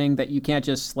they're learning that you can't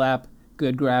just slap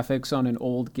good graphics on an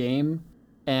old game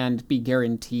and be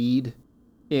guaranteed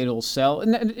it'll sell.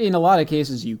 In a lot of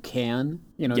cases, you can.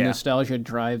 Nostalgia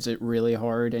drives it really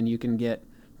hard, and you can get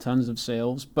tons of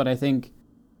sales. But I think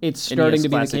it's starting to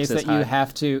be the case that you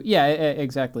have to. Yeah,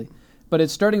 exactly. But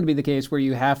it's starting to be the case where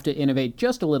you have to innovate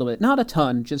just a little bit, not a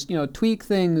ton, just tweak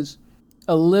things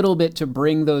a little bit to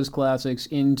bring those classics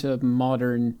into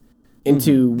modern,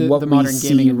 what the modern we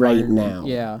see right now.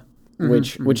 Yeah,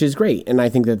 which is great, and I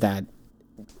think that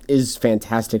is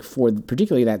fantastic for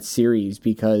particularly that series,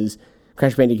 because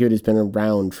Crash Bandicoot has been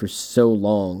around for so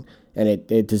long, and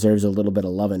it deserves a little bit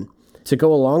of loving. To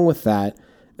go along with that,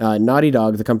 Naughty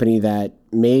Dog, the company that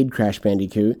made Crash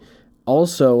Bandicoot,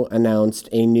 also announced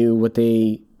what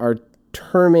they are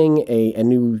terming a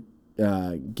new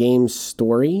game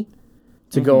story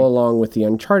to go along with the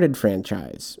Uncharted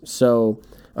franchise. So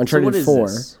Uncharted 4.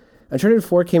 Uncharted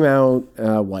 4 came out,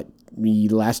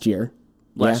 last year?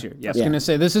 Last year, yes. I was going to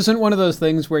say, this isn't one of those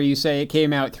things where you say it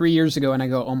came out 3 years ago and I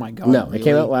go, oh my god. No, really? It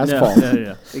came out last fall.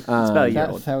 No. It's about a year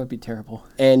old. That would be terrible.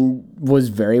 And was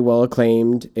very well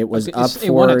acclaimed. It was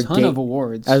It won a ton of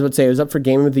awards. I would say it was up for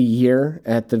Game of the Year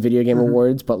at the Video Game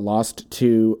Awards, but lost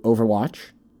to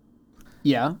Overwatch.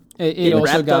 Yeah. It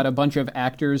also got a bunch of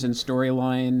actors and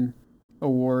storyline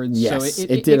awards. Yes, so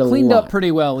it cleaned up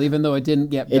pretty well, even though it didn't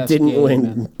get best game. It didn't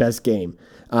win best game.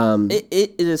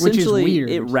 It essentially, which is weird.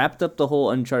 It wrapped up the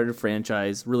whole Uncharted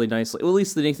franchise really nicely. Well, at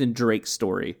least the Nathan Drake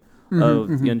story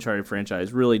of the Uncharted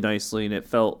franchise really nicely, and it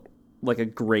felt like a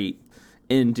great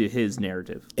end to his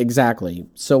narrative. Exactly.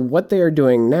 So what they are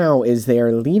doing now is they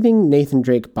are leaving Nathan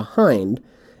Drake behind,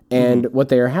 and what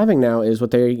they are having now is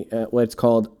what's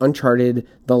called Uncharted: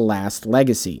 The Last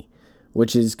Legacy,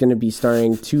 which is going to be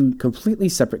starring two completely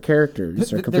separate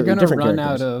characters or completely different characters. They're going to run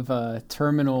out of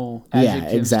terminal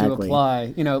adjectives to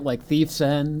apply. Like Thief's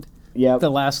End, The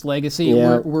Last Legacy.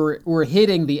 Yep. We're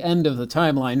hitting the end of the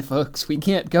timeline, folks. We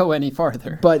can't go any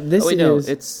farther. But this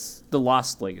it's The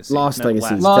Lost Legacy. Lost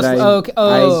Legacy.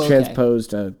 I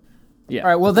transposed a... Yeah. All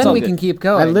right, well, then we can keep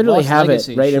going. I literally have it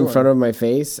right in front of my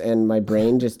face, and my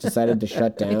brain just decided to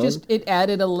shut down. It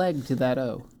added a leg to that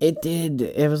O. It did.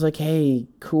 It was like, hey,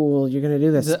 cool, you're going to do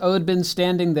this. The O had been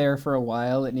standing there for a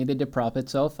while. It needed to prop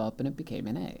itself up, and it became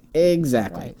an A.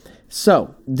 Exactly. Right.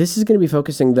 So, this is going to be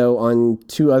focusing, though, on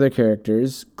two other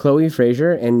characters, Chloe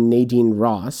Fraser and Nadine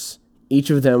Ross, each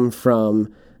of them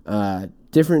from...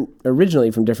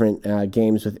 originally from different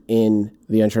games within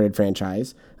the Uncharted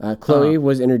franchise. Chloe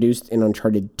was introduced in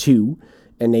Uncharted 2,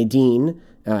 and Nadine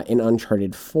in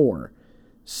Uncharted 4.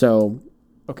 So...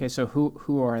 Okay, so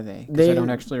who are they? Because I don't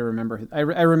actually remember. I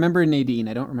remember Nadine.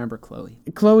 I don't remember Chloe.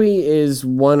 Chloe is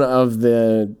one of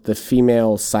the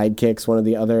female sidekicks, one of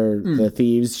the other the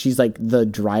thieves. She's like the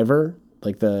driver.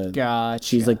 Gotcha.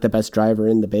 She's like the best driver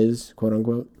in the biz, quote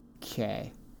unquote.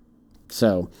 Okay.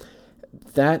 So...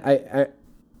 that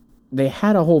they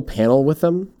had a whole panel with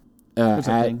them at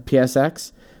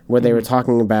PSX where they were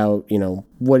talking about,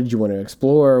 what did you want to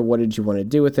explore? What did you want to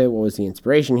do with it? What was the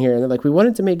inspiration here? And they're like, we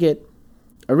wanted to make it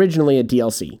originally a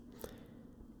DLC,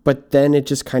 but then it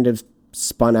just kind of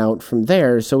spun out from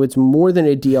there. So it's more than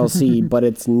a DLC, but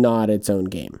it's not its own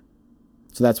game.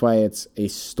 So that's why it's a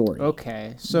story.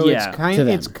 Okay. So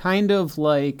it's kind of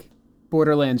like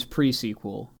Borderlands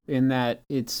pre-sequel in that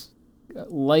it's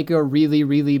like a really,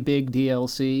 really big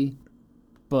DLC,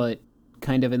 but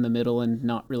kind of in the middle and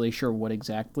not really sure what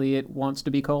exactly it wants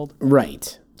to be called.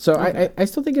 Right. So okay. I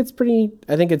still think it's pretty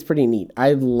neat.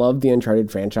 I love the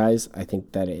Uncharted franchise. I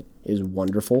think that it is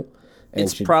wonderful. And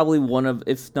it's probably one of,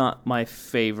 if not my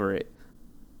favorite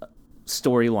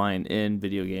storyline in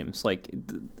video games. Like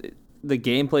the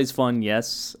gameplay's fun,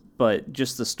 yes, but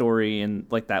just the story and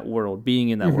like that world, being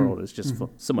in that world is just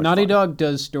so much Naughty fun. Dog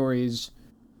does stories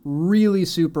really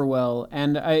super well,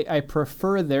 and I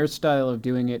prefer their style of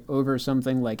doing it over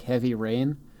something like Heavy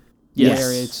Rain.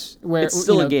 Yes. Where it's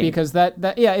still a game. Because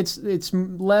it's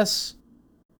less,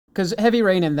 because Heavy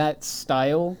Rain in that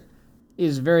style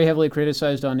is very heavily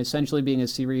criticized on essentially being a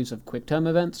series of QuickTime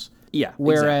events. Yeah.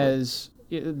 Whereas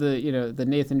the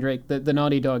Nathan Drake, the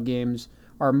Naughty Dog games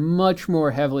are much more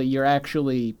heavily, you're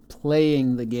actually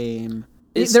playing the game.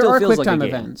 There are QuickTime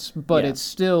events, but it's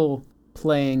still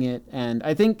playing it, and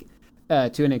I think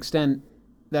to an extent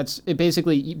that's it.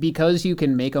 Basically, because you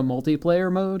can make a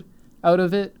multiplayer mode out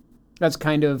of it, that's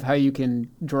kind of how you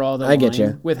can draw the line. I get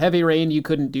you. With Heavy Rain, you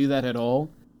couldn't do that at all,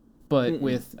 but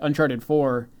with Uncharted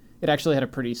 4, it actually had a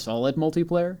pretty solid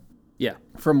multiplayer. Yeah,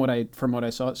 from what I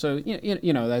saw. So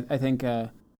I think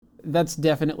that's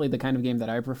definitely the kind of game that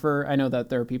I prefer. I know that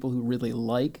there are people who really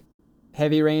like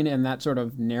Heavy Rain and that sort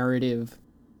of narrative,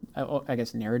 I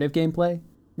guess narrative gameplay,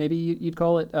 maybe you'd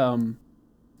call it.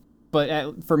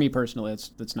 But for me personally,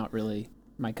 that's not really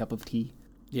my cup of tea.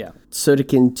 Yeah. So to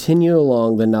continue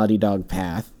along the Naughty Dog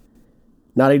path,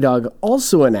 Naughty Dog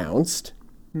also announced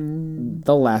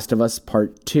The Last of Us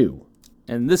Part 2.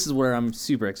 And this is where I'm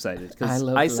super excited, because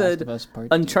I said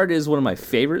Uncharted is one of my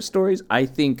favorite stories. I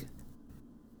think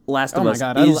Last of Us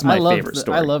is my favorite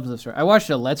story. I love the story. I watched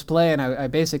a Let's Play, and I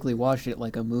basically watched it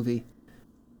like a movie.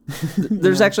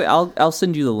 There's actually, I'll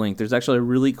send you the link. There's actually a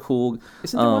really cool...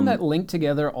 Isn't there one that linked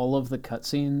together all of the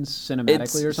cutscenes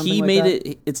cinematically or something he like made that?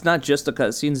 it. It's not just the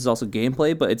cutscenes, it's also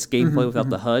gameplay, but it's gameplay without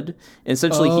the HUD. And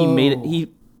essentially he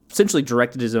essentially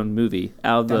directed his own movie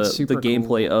out of the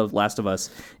gameplay of Last of Us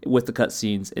with the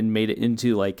cutscenes and made it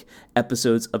into like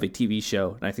episodes of a TV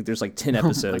show. And I think there's like 10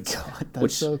 episodes. Oh my God,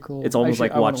 that's so cool. It's almost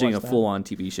like watching a full-on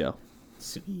TV show.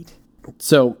 Sweet.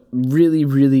 So really,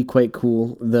 really quite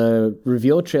cool. The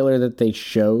reveal trailer that they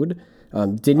showed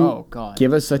didn't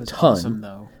give us a ton,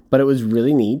 awesome, but it was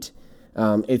really neat.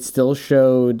 It still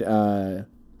showed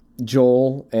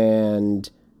Joel and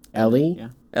Ellie. Yeah.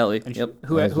 Ellie,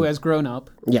 who has grown up.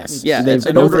 Yes, they've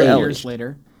an both over years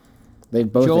later.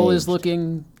 They've both. Joel aged. is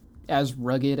looking as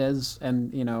rugged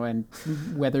and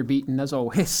weather beaten as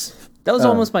always. That was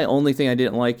almost my only thing I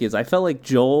didn't like, is I felt like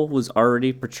Joel was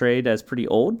already portrayed as pretty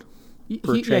old. He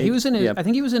was in his. I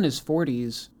think he was in his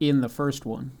 40s in the first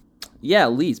one. Yeah,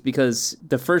 at least, because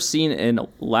the first scene in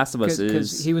Last of Us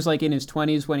is he was like in his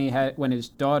 20s when his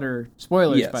daughter.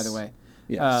 Spoilers, by the way.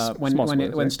 Yes.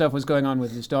 When stuff was going on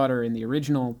with his daughter in the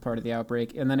original part of the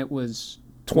outbreak, and then it was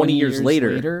 20 years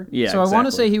later. Yeah, so I want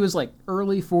to say he was like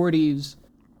early 40s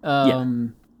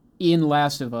in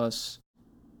Last of Us,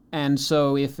 and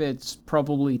so if it's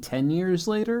probably 10 years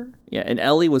later. Yeah, and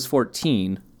Ellie was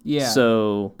 14. Yeah.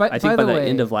 So I think by the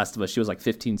end of Last of Us, she was like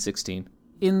 15, 16.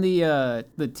 In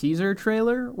the teaser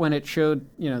trailer, when it showed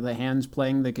the hands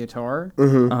playing the guitar,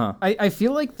 I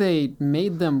feel like they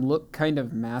made them look kind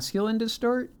of masculine to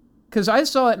start, because I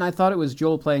saw it and I thought it was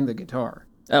Joel playing the guitar.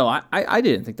 Oh, I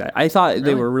didn't think that. I thought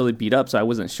they were really beat up, so I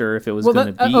wasn't sure if it was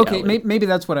going to be okay. Ellie. Maybe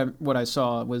that's what I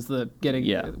saw was the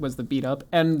beat up,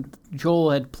 and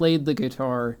Joel had played the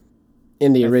guitar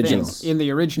in the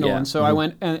original. Yeah. And so I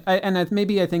went and I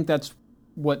think that's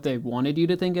what they wanted you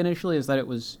to think initially, is that it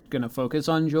was going to focus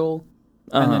on Joel,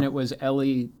 and then it was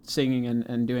Ellie singing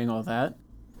and doing all that.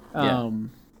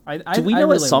 Do we know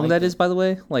what song that is, by the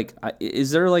way? Like,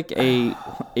 is there like a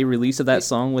release of that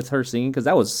song with her singing? Because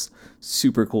that was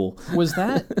super cool. Was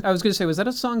that? I was going to say, was that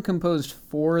a song composed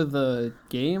for the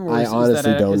game? Or I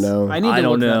honestly don't know. I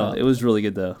don't know. It was really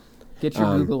good though. Get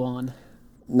your Google on.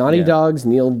 Naughty Dog's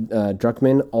Neil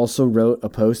Druckmann also wrote a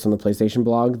post on the PlayStation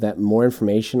blog that more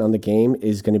information on the game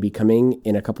is going to be coming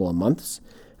in a couple of months.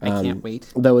 I can't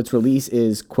wait. Though its release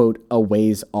is, quote, a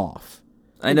ways off.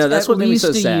 I know, that's what made me so sad.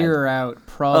 At least a year out,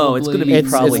 probably. Oh, it's going to be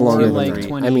probably longer than like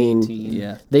 2018. I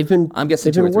mean, they've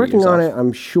been working on it,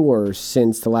 I'm sure,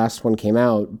 since the last one came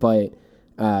out, but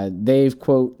they've,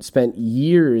 quote, spent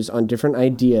years on different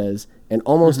ideas and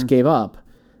almost gave up,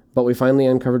 but we finally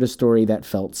uncovered a story that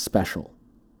felt special.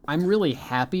 I'm really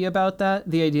happy about that,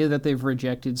 the idea that they've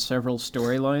rejected several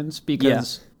storylines,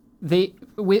 because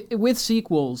with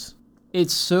sequels,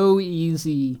 it's so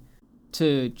easy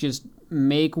to just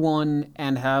make one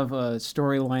and have a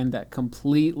storyline that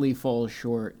completely falls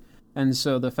short. And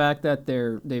so the fact that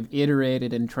they've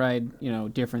iterated and tried,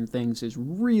 different things is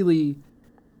really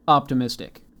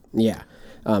optimistic. Yeah.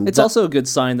 It's also a good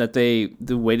sign that they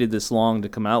waited this long to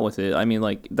come out with it. I mean,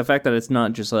 like, the fact that it's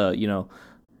not just a,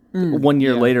 1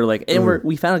 year later, like, and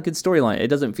we found a good storyline. It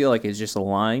doesn't feel like it's just a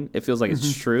line. It feels like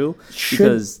it's true,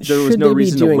 because there was no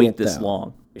reason to wait this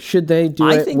long. Should they do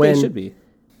I it think when... they should be.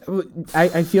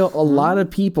 I feel a lot of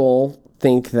people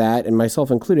think that, and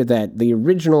myself included, that the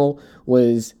original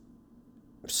was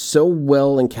so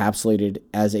well encapsulated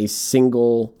as a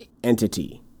single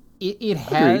entity. It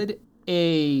had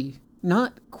a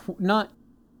not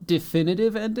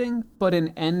definitive ending, but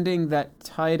an ending that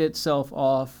tied itself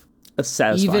off. A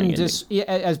satisfying ending.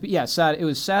 It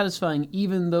was satisfying,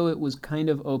 even though it was kind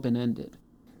of open ended,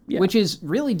 which is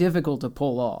really difficult to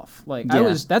pull off. Like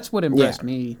that's what impressed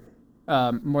me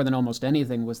more than almost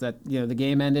anything, was that the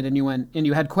game ended and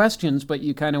you had questions, but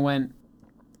you kind of went,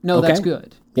 no, that's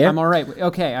good. Yeah. I'm all right.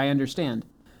 Okay, I understand.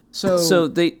 So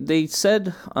they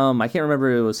said, I can't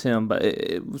remember if it was him, but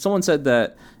someone said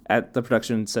that at the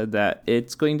production said that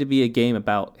it's going to be a game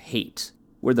about hate,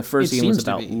 where the first game was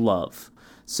about love.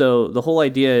 So the whole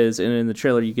idea is, and in the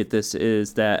trailer you get this,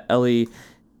 is that Ellie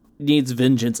needs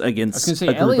vengeance against. I was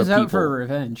going to say, Ellie is out for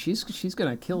revenge. She's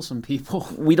going to kill some people.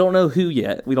 We don't know who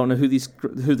yet. We don't know who this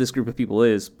group of people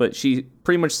is, but she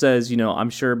pretty much says, I'm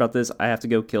sure about this. I have to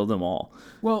go kill them all.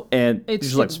 Well, and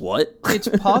she's like, what? It's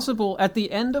possible. At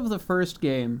the end of the first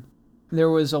game, there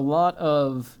was a lot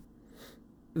of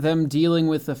them dealing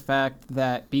with the fact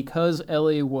that because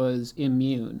Ellie was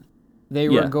immune, they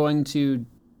were going to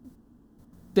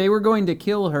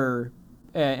kill her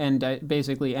and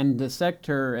basically dissect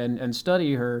her and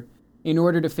study her in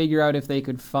order to figure out if they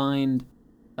could find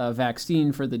a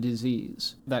vaccine for the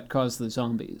disease that caused the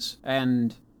zombies.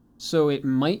 And so it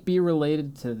might be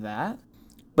related to that.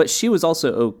 But she was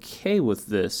also okay with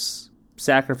this,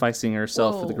 sacrificing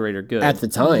herself for the greater good. At the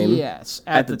time. Yes.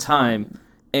 At the time.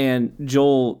 And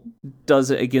Joel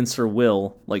does it against her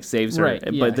will, like saves her,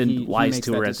 but then lies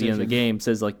to her at the end of the game,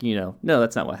 says no,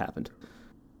 that's not what happened.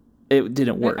 It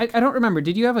didn't work. I don't remember.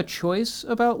 Did you have a choice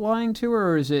about lying to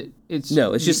her, or is it?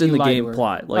 No, it's just in the game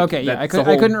plot. Like, okay, I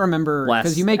couldn't remember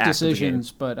because you make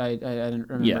decisions, but I didn't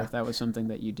remember if that was something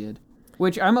that you did,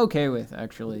 which I'm okay with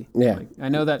actually. Yeah, I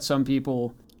know that some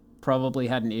people probably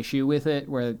had an issue with it,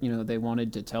 where they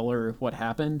wanted to tell her what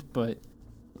happened, but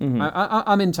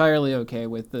I'm entirely okay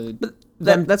with the.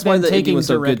 But that's why the ending was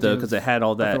so good though, because it had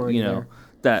all that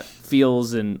that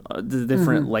feels and the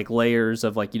different layers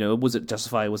of was it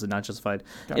justified, was it not justified,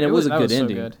 and it was a good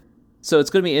ending. So good. So it's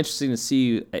going to be interesting to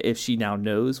see if she now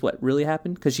knows what really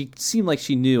happened, because she seemed like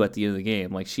she knew at the end of the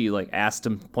game. Like she asked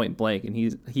him point blank, and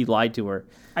he lied to her.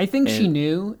 I think she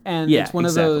knew, and it's one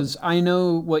of those. I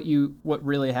know what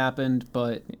really happened,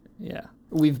 but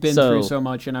we've been through so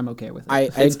much, and I'm okay with it.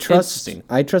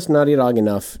 I trust Naughty Dog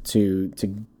enough to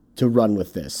run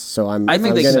with this. So I'm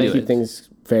going to keep things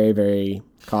very, very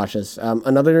cautious.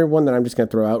 Another one that I'm just going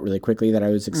to throw out really quickly that I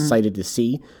was excited to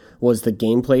see was the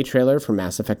gameplay trailer for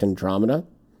Mass Effect Andromeda.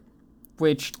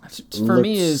 Which, for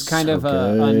me, is kind of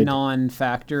a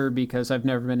non-factor because I've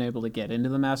never been able to get into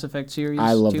the Mass Effect series.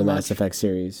 I love the Mass Effect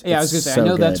series. Yeah, I was going to say, I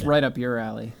know that's right up your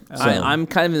alley. I'm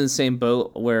kind of in the same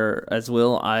boat where, as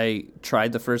Will, I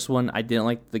tried the first one. I didn't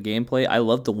like the gameplay. I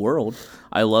loved the world.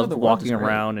 I loved walking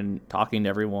around and talking to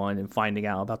everyone and finding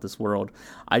out about this world.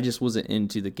 I just wasn't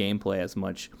into the gameplay as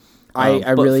much.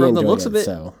 I really enjoyed the looks of it.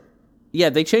 Yeah,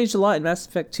 they changed a lot in Mass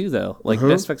Effect 2, though.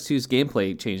 Mass Effect 2's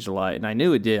gameplay changed a lot, and I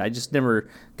knew it did. I just never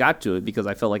got to it because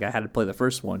I felt like I had to play the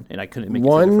first one, and I couldn't make it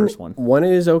to the first one. 1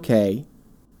 is okay.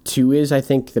 2 is, I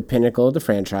think, the pinnacle of the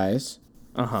franchise.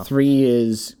 3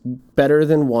 is better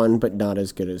than 1, but not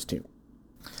as good as 2.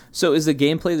 So is the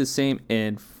gameplay the same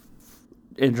in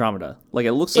Andromeda? Like,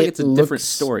 it looks like it's a different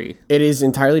story. It is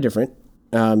entirely different.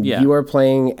 You are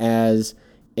playing as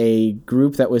a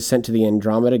group that was sent to the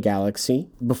Andromeda Galaxy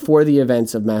before the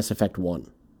events of Mass Effect 1.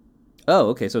 Oh,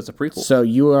 okay, so it's a prequel. So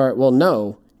you are... Well,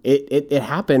 no. It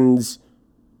happens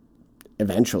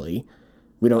eventually.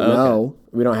 We don't know.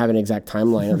 We don't have an exact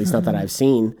timeline, at least not that I've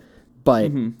seen. But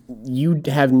you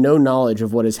have no knowledge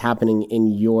of what is happening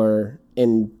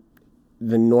in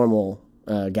the normal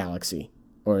galaxy,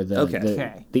 or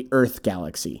the Earth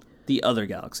galaxy. The other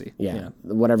galaxy. Yeah.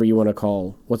 Whatever you want to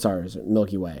call... What's ours?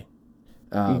 Milky Way.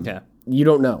 You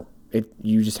don't know.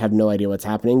 You just have no idea what's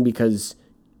happening because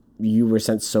you were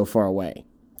sent so far away.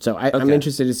 So I'm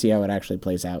interested to see how it actually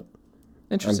plays out.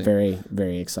 Interesting. I'm very,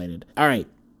 very excited. All right,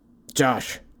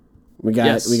 Josh, we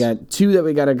got 2 that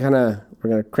we're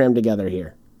gonna cram together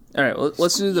here. All right, well,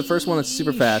 let's do the first one that's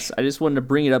super fast. I just wanted to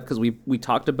bring it up because we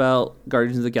talked about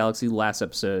Guardians of the Galaxy last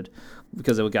episode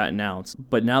because it got announced,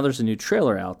 but now there's a new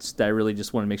trailer out that I really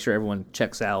just want to make sure everyone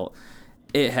checks out.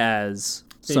 It has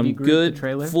some good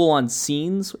full-on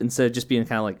scenes instead of just being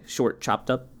kind of like short,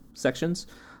 chopped-up sections,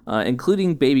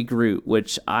 including Baby Groot,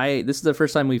 which this is the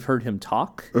first time we've heard him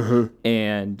talk,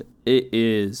 and it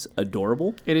is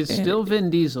adorable. It is still Vin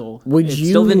Diesel. Would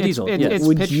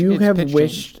you have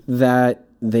wished that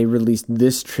they released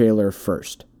this trailer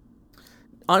first?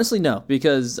 Honestly, no,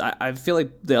 because I feel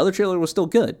like the other trailer was still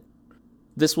good.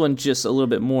 This one just a little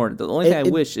bit more. The only thing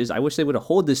I wish they would have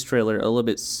hold this trailer a little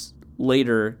bit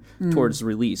later towards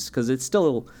release, because it's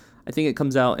still, I think it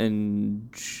comes out in,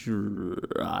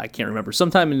 I can't remember,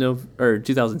 sometime in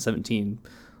 2017.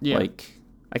 Yeah. Like,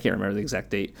 I can't remember the exact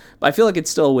date, but I feel like it's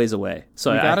still a ways away.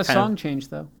 So we got a song change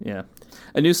though. Yeah,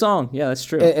 a new song. Yeah, that's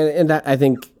true. And that, I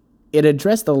think it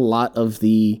addressed a lot of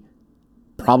the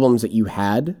problems that you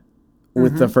had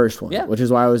with the first one, which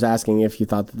is why I was asking if you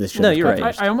thought that this should. No, you're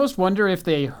right. I almost wonder if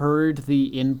they heard the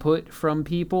input from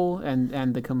people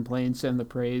and the complaints and the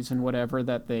praise and whatever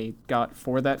that they got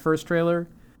for that first trailer,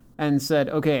 and said,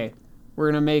 okay,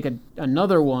 we're gonna make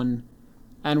another one,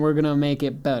 and we're gonna make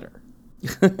it better.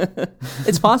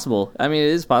 It's possible. I mean, it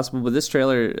is possible, but this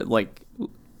trailer, like,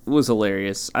 was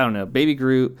hilarious. I don't know, Baby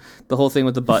Groot, the whole thing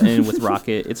with the button with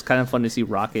Rocket. It's kind of fun to see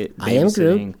Rocket I am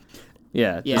Groot.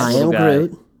 Yeah, I am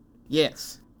Groot.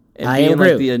 Yes. And I being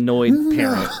like the annoyed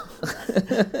parent.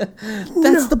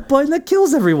 That's the button that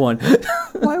kills everyone.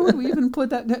 Why would we even put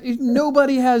that?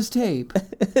 Nobody has tape.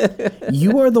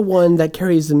 You are the one that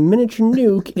carries a miniature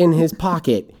nuke in his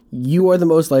pocket. You are the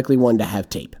most likely one to have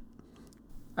tape.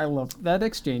 I love that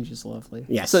exchange. Is lovely.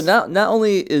 Yes. So not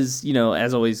only is,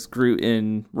 as always, Groot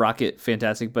in Rocket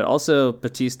fantastic, but also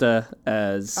Batista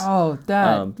as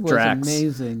that was Drax.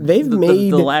 Amazing. They've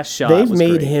made the last shot. They've was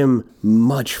made great. him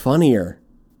much funnier.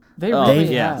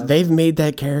 They've made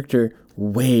that character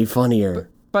way funnier.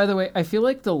 By the way, I feel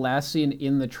like the last scene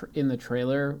in the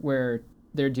trailer where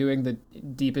they're doing the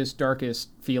deepest, darkest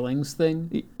feelings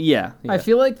thing. Yeah. I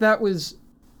feel like that was.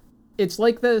 It's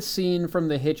like the scene from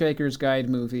the Hitchhiker's Guide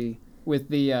movie with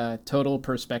the total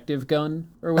perspective gun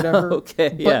or whatever.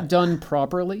 Okay, but done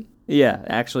properly. Yeah,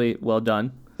 actually, well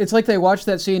done. It's like they watched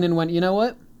that scene and went, you know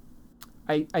what?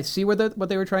 I see what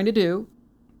they were trying to do,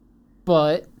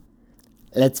 but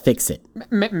let's fix it.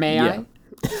 May I?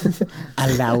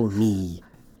 Allow me.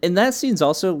 And that scene's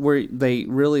also where they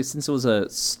really, since it was a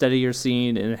steadier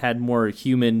scene and it had more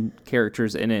human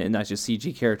characters in it and not just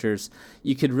CG characters,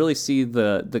 you could really see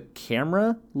the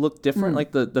camera look different,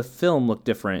 like the film looked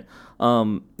different.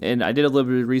 And I did a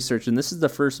little bit of research, and this is the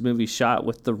first movie shot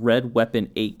with the Red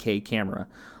Weapon 8K camera.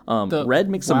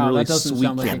 Red makes some really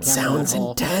sweet. That sounds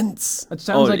intense. It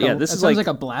sounds like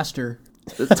a blaster.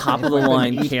 The top of the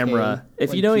line camera.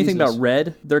 If you know anything about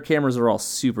Red, their cameras are all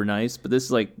super nice, but this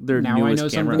is like their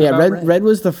newest camera. Yeah, Red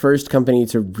was the first company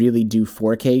to really do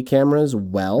 4K cameras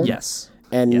well. Yes.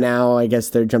 And now I guess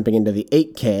they're jumping into the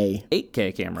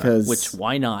 8K camera, which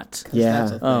why not?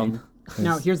 Yeah.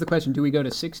 Now here's the question: do we go to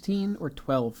 16 or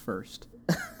 12 first?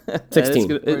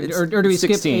 16. Or do we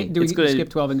 16. skip? Do we skip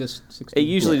 12 and go 16? It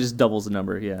usually just doubles the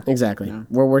number. Yeah. Exactly. Yeah.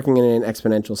 We're working in an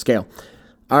exponential scale.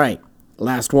 All right,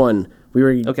 last one. We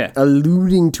were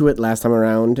alluding to it last time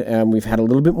around. We've had a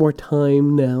little bit more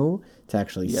time now to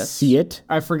actually see it.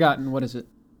 I've forgotten. What is it?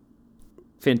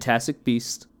 Fantastic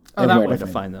Beasts. Oh, that one. To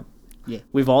find them. Yeah.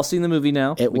 We've all seen the movie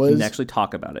now. We can actually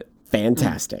talk about it.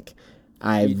 Fantastic.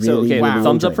 I really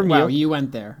thumbs up from you. Wow, you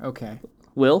went there. Okay.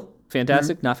 Will?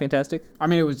 Fantastic? Not fantastic? I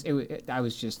mean, I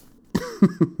was just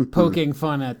poking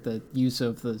fun at the use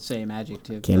of the same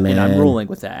adjective. And I'm rolling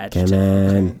with that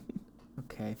adjective.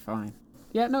 Okay, fine.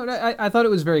 Yeah, no, I thought it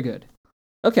was very good.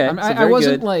 Okay, I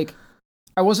wasn't good.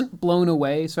 I wasn't blown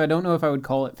away, so I don't know if I would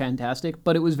call it fantastic,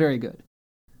 but it was very good.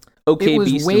 Okay, it was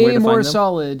Beast, way more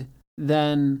solid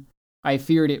than I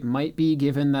feared it might be,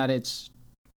 given that it's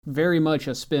very much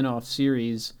a spin-off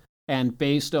series and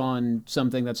based on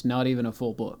something that's not even a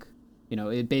full book.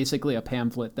 It basically a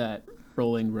pamphlet that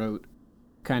Rowling wrote,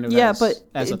 kind of. Yeah, but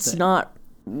it's not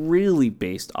really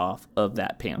based off of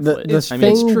that pamphlet. It's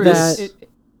true.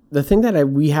 The thing that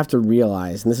we have to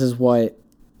realize, and this is what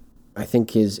I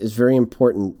think is very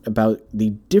important about the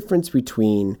difference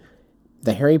between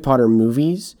the Harry Potter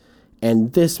movies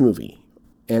and this movie.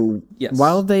 And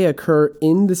while they occur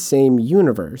in the same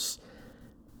universe,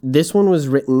 this one was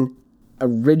written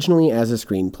originally as a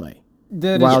screenplay.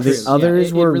 While the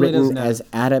others were really written as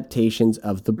adaptations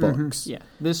of the books.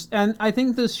 Mm-hmm. Yeah. And I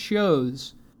think this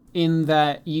shows in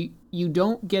that you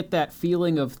don't get that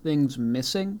feeling of things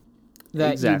missing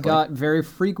that you got very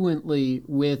frequently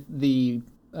with the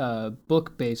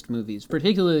book-based movies,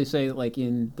 particularly say like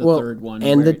in the third one.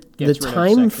 And the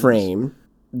time frame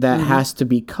that has to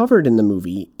be covered in the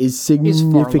movie is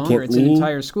significantly far longer. It's an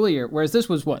entire school year, whereas this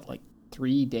was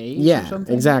 3 days? Yeah, or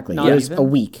something? Exactly. It was a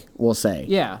week, we'll say.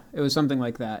 Yeah, it was something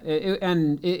like that,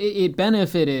 it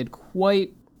benefited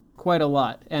quite a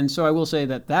lot, and so I will say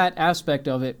that aspect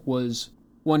of it was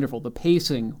wonderful. The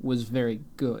pacing was very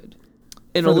good.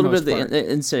 And a little bit of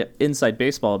the inside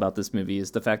baseball about this movie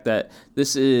is the fact that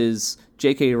this is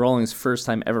J.K. Rowling's first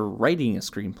time ever writing a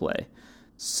screenplay.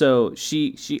 So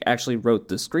she actually wrote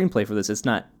the screenplay for this. It's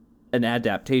not an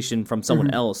adaptation from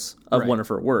someone else of one of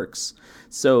her works.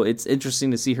 So it's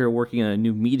interesting to see her working in a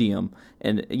new medium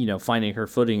and, finding her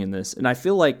footing in this. And I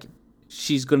feel like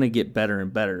she's going to get better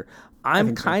and better.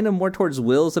 I'm kind of more towards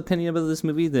Will's opinion of this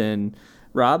movie than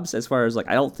Rob's, as far as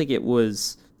I don't think it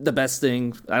was the best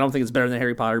thing. I don't think it's better than the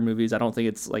Harry Potter movies. I don't think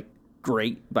it's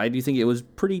great, but I do think it was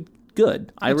pretty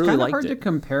good. I really liked it. It's kind of hard to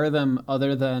compare them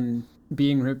other than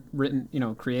being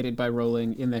written, created by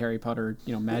Rowling in the Harry Potter,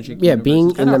 magic universe. Yeah,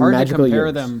 being in the magical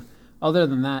universe. Compare them other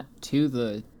than that to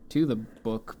the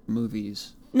book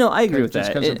movies. No, I agree with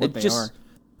that. It just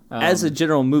as a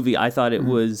general movie, I thought it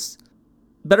was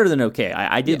better than okay.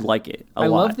 I did like it a lot.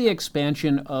 I love the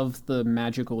expansion of the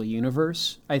magical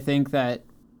universe. I think that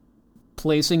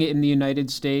placing it in the United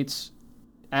States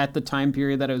at the time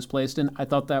period that it was placed in, I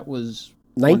thought that was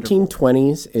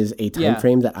 1920s is a time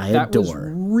frame that I adore. That was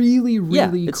really,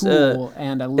 really cool,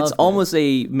 and I love it. It's almost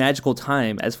a magical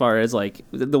time as far as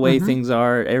the way things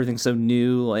are. Everything's so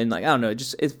new, and I don't know.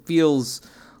 It feels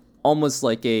almost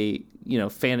like a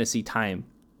fantasy time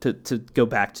to go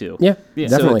back to. Yeah, so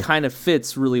definitely. It kind of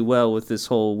fits really well with this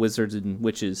whole wizards and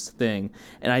witches thing.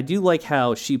 And I do like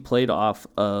how she played off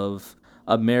of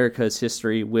America's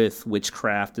history with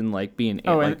witchcraft and being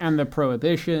and the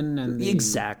prohibition and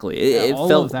exactly it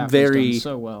felt very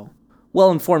so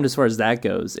well informed as far as that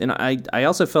goes. And I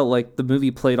also felt like the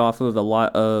movie played off of a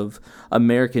lot of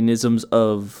Americanisms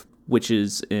of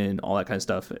witches and all that kind of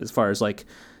stuff, as far as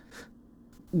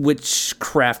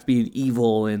witchcraft being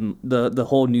evil and the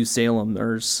whole New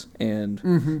Salemers and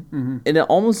and it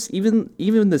almost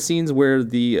even the scenes where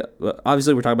the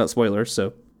obviously we're talking about spoilers,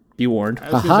 so be warned.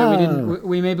 I was gonna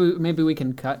say maybe we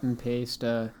can cut and paste.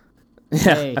 I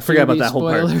forgot about that whole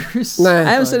part. I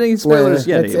haven't said any spoilers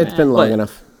yet. It's been long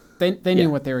enough. They knew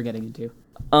what they were getting into.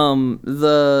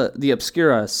 The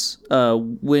Obscurus,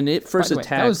 when it first attacks,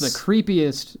 that was the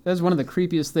creepiest. That was one of the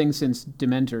creepiest things since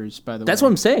Dementors. By the way, that's what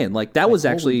I'm saying. That was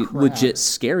actually legit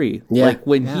scary. Yeah.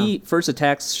 When he first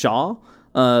attacks Shaw,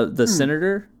 the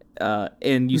senator,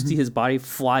 and you see his body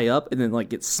fly up and then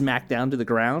get smacked down to the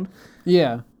ground.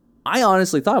 Yeah. I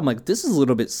honestly thought, I'm this is a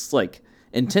little bit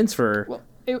intense for. Well,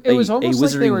 it was almost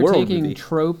like they were taking movie.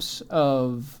 Tropes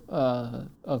of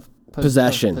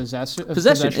possession.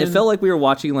 Possession. It felt like we were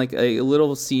watching a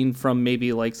little scene from maybe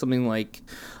something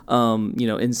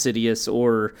Insidious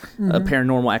or a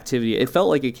Paranormal Activity. It felt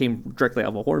like it came directly out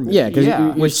of a horror movie. Yeah, because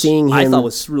you're seeing him. I thought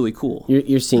was really cool.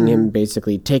 You're seeing him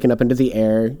basically taken up into the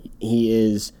air. He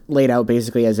is laid out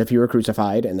basically as if he were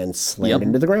crucified and then slammed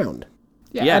into the ground.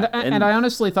 Yeah, and I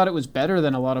honestly thought it was better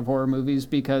than a lot of horror movies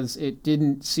because it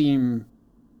didn't seem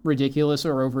ridiculous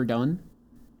or overdone.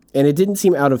 And it didn't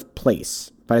seem out of place.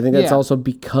 But I think that's also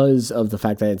because of the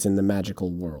fact that it's in the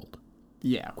magical world.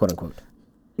 Yeah. Quote unquote.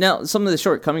 Now, some of the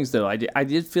shortcomings, though, I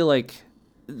did feel like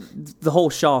the whole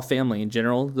Shaw family in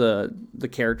general, the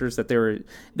characters that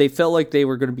they felt like they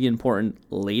were going to be important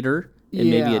later in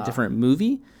maybe a different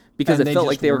movie because it felt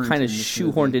like they were kind of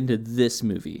shoehorned into this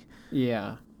movie.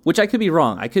 Yeah. Which I could be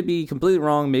wrong. I could be completely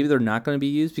wrong. Maybe they're not going to be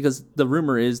used because the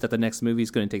rumor is that the next movie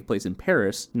is going to take place in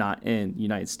Paris, not in the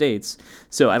United States.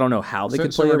 So I don't know how they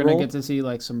could play a role. So we're going to get to see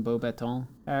some Beauxbatons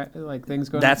things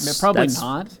going on? That's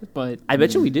not, but... I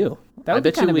bet you we do. That would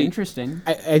be kind of interesting.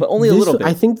 But only a little bit.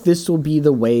 I think this will be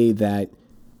the way that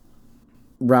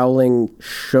Rowling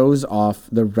shows off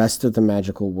the rest of the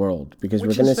magical world because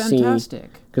we're going to see...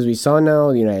 Because we saw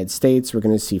now the United States, we're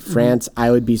going to see France. I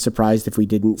would be surprised if we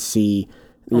didn't see...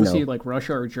 see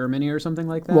Russia or Germany or something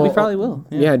like that. Well, we probably will.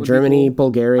 Yeah, Germany,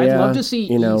 Bulgaria. I'd love to see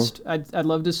East. I'd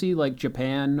love to see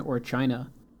Japan or China.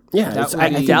 Yeah,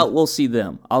 I doubt we'll see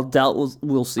them. I'll doubt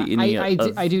we'll see any. I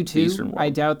do too. Eastern world. I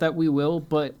doubt that we will,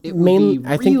 but it would be really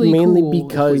I think mainly cool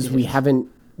because they haven't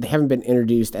been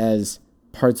introduced as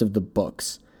parts of the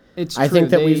books. It's I true. think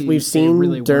that we've seen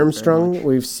really Durmstrang,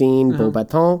 we've seen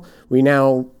Beauxbatons, we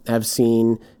now have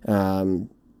seen I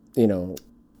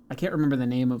can't remember the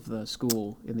name of the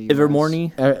school in the US. Livermore.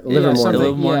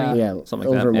 Livermore. Yeah, something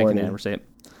like that. I can never say it.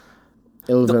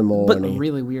 Ilvermorny. But a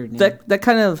really weird name. That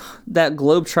kind of that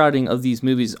globetrotting of these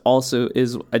movies also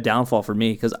is a downfall for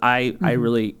me because I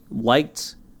really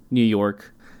liked New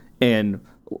York and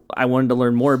I wanted to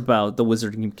learn more about the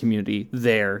wizarding community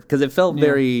there because it felt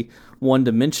very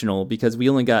one-dimensional because we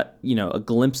only got a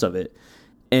glimpse of it,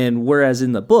 and whereas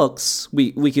in the books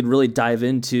we could really dive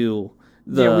into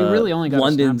we really only got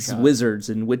London's wizards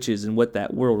and witches and what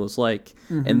that world was like.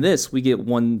 And this we get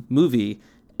one movie.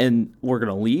 and we're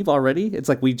gonna leave already. It's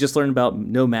like we just learned about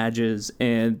no mages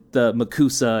and the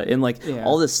Makusa and like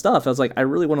all this stuff. I was like, I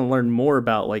really want to learn more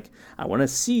about, like, I want to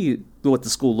see what the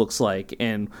school looks like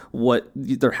and what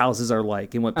their houses are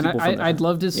like and what people. I'd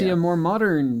love to see a more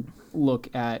modern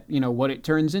look at, you know, what it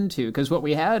turns into, because what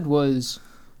we had was,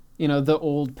 you know, the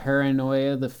old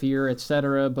paranoia, the fear,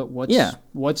 etc. But what's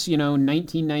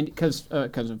 1990, because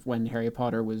of when Harry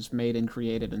Potter was made and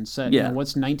created and set. You know,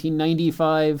 what's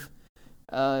 1995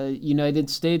 United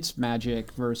States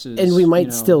magic versus, and we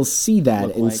might still see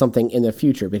that in something in the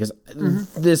future, because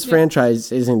this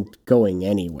franchise isn't going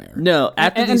anywhere. No,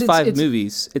 after these 5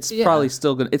 movies, it's probably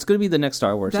still gonna. It's gonna be the next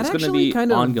Star Wars. It's gonna be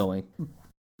ongoing.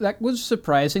 That was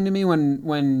surprising to me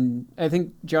when I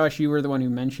think, Josh, you were the one who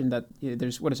mentioned that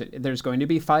there's there's going to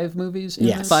be 5 movies.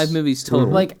 Yes, 5 movies total.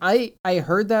 Like I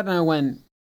heard that and I went,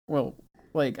 well,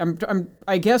 like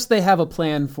I guess they have a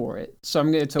plan for it, so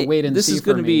I'm going to wait and see. This is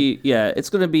going to be it's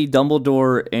going to be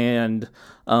Dumbledore and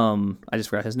I just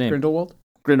forgot his name.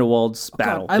 Grindelwald's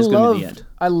battle is going to be the end.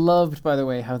 I loved, by the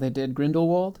way, how they did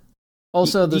Grindelwald.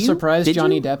 Also, the surprise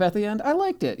Johnny Depp at the end. I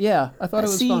liked it. Yeah, I thought it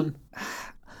was fun.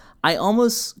 I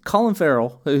almost Colin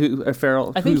Farrell, who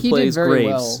he plays did very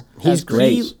Graves. Well. He's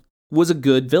great. He was a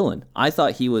good villain. I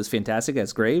thought he was fantastic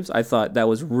as Graves. I thought that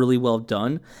was really well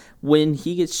done. When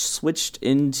he gets switched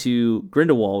into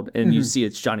Grindelwald and you see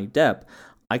it's Johnny Depp,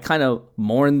 I kind of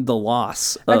mourned the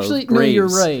loss of Graves. No, you're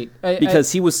right.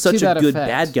 Because he was such a good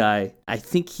bad guy. I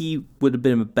think he would have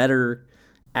been a better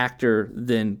actor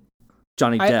than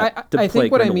Johnny Depp to play Grindelwald. I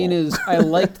think what I mean is I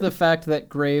liked the fact that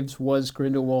Graves was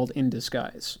Grindelwald in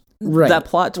disguise. Right. That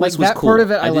plot twist was that cool. Part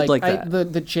of it, I did like that.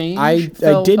 The change. I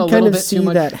did kind of see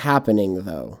that happening,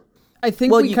 though. I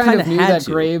think we kind of knew that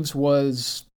Graves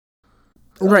was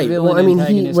right. Well, I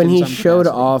mean, when he showed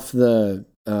off the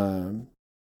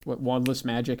wandless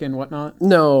magic and whatnot.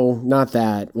 No, not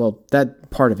that. Well,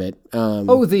 that part of it.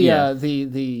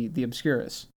 The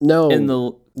Obscurus. No, in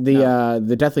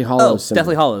the Deathly Hallows.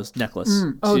 Deathly Hallows necklace.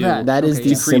 That is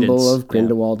the symbol of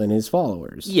Grindelwald and his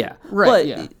followers. Yeah,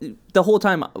 right. But the whole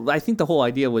time, I think the whole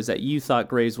idea was that you thought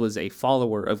Graves was a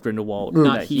follower of Grindelwald,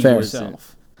 not he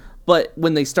himself. But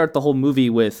when they start the whole movie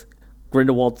with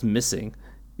Grindelwald's missing,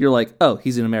 you're like, oh,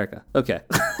 he's in America. Okay.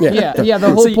 Yeah.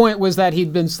 The whole point was that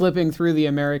he'd been slipping through the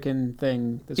American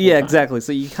thing. Exactly.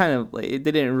 So you kind of they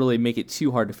didn't really make it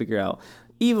too hard to figure out.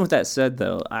 Even with that said,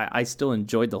 though, I still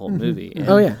enjoyed the whole movie.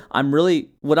 And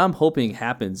what I'm hoping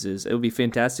happens is it would be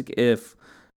fantastic if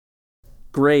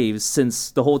Graves,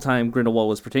 since the whole time Grindelwald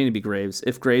was pretending to be Graves,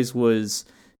 if Graves was,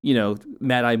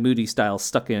 Mad-Eye Moody style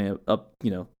stuck in a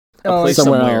place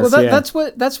somewhere. Well, that's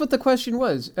what the question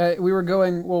was. We were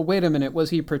going, well, wait a minute,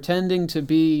 was he pretending to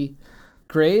be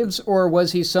Graves, or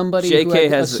was he somebody who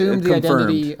had assumed the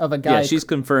identity of a guy? Yeah, she's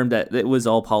confirmed that it was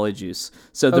all Polyjuice.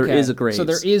 So there is a Graves. So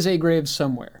there is a Graves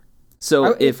somewhere.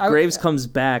 So if Graves comes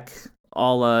back,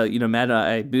 all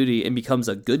Mad-Eye Moody, and becomes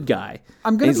a good guy,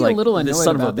 I'm going to be a little annoyed this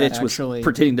son about of a bitch that, was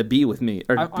pretending to be with me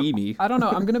or be me. I don't know.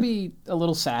 I'm going to be a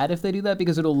little sad if they do that,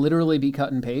 because it'll literally be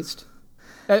cut and paste.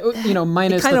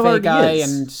 Minus the fake guy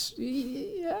and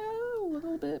a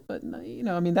little bit, but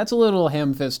I mean that's a little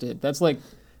ham-fisted. That's like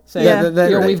saying,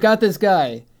 we've got this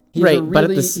guy. He's but at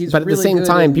the same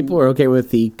time, people are okay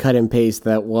with the cut and paste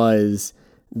that was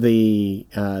the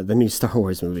new Star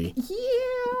Wars movie.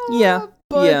 Yeah.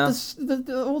 But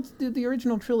the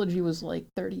original trilogy was like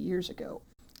 30 years ago.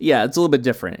 Yeah, it's a little bit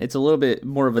different. It's a little bit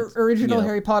more of a original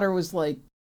Harry Potter was like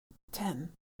 10.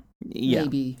 Yeah.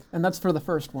 Maybe. And that's for the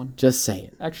first one. Just saying.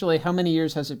 Actually, how many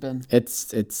years has it been?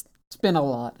 It's been a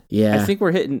lot. Yeah. I think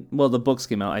we're hitting, the books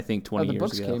came out, I think, 20 years ago. The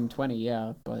books came 20,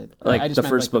 yeah. But the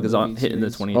first book is hitting the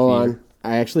 20th year. Hold on.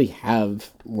 I actually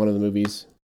have one of the movies.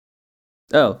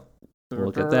 Oh.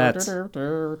 Look at that.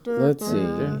 Let's see.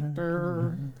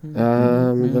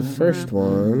 The first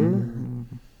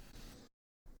one.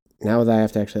 Now that I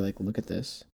have to actually look at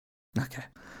this. Okay.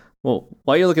 Well,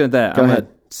 while you're looking at that, I'm going to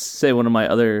say one of my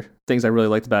other things I really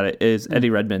liked about it is Eddie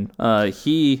Redmayne.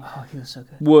 He was so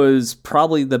good. Was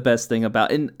probably the best thing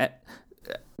about it. And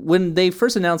when they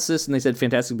first announced this and they said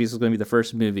Fantastic Beasts was going to be the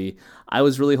first movie, I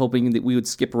was really hoping that we would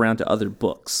skip around to other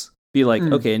books. Be like,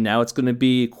 okay, now it's going to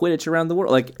be Quidditch around the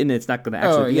world. And it's not going to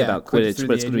actually be about Quidditch,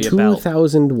 but it's going to be about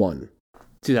 2001.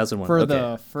 2001. For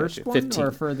the first one 15.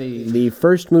 Or for the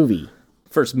first movie?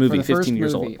 First movie, 15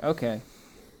 years old. Okay.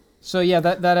 So yeah,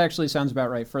 that actually sounds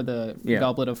about right for the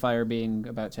Goblet of Fire being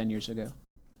about 10 years ago.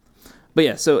 But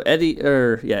yeah, so Eddie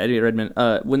Redmayne,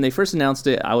 when they first announced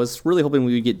it, I was really hoping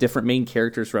we would get different main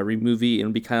characters for every movie, and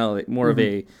it'd be kind of like more of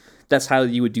a, that's how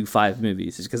you would do 5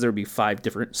 movies, is because there would be 5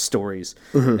 different stories,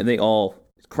 and they all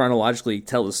chronologically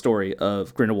tell the story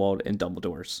of Grindelwald and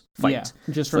Dumbledore's fight. Yeah,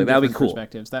 just from different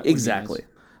perspectives. That would exactly. Be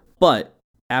nice. But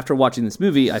after watching this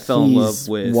movie, I fell in love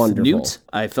with Newt.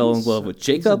 I fell in love with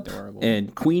Jacob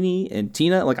and Queenie and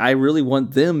Tina. Like, I really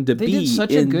want them to be in the movies. They did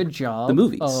such a good job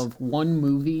of one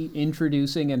movie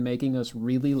introducing and making us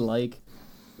really like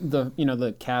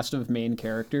the cast of main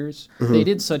characters. Mm-hmm. They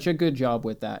did such a good job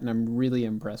with that, and I'm really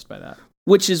impressed by that.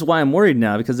 Which is why I'm worried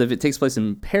now, because if it takes place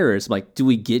in Paris, like, do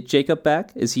we get Jacob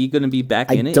back? Is he going to be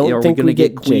back in it? I don't think we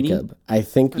get Jacob. I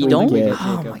think we don't get...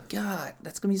 Oh my god,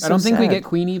 that's going to be so sad. I don't think we get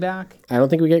Queenie back. I don't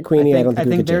think we get Queenie. I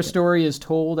think their story is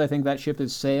told. I think that ship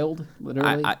is sailed,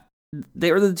 literally.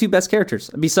 They were the two best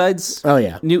characters, besides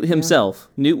Newt himself.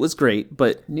 Yeah. Newt was great,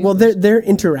 but... their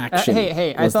interaction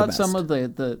I thought some of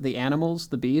the animals,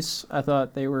 the beasts, I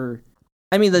thought they were...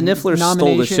 I mean, the Niffler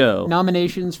stole the show.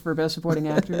 Nominations for Best Supporting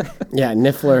Actor. Yeah,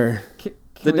 Niffler.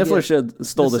 The Niffler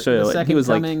stole the show. The second he was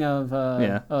coming of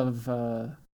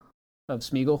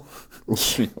Smeagol.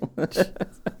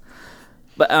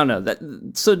 But I don't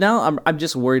know. So now I'm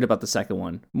just worried about the second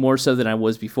one more so than I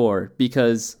was before,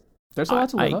 because there's a lot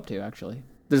to live up to, actually.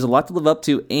 There's a lot to live up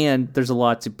to, and there's a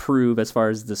lot to prove as far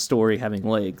as the story having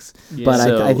legs. Yeah. But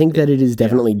I think that it is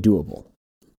definitely doable.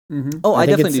 Mm-hmm. Oh, I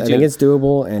definitely do. I think it's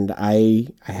doable, and I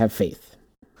have faith.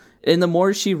 And the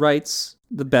more she writes,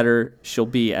 the better she'll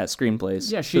be at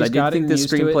screenplays. Yeah, she's gotten used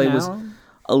to it now. I did think this screenplay was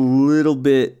a little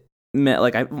bit...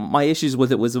 my issues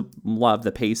with it was a lot of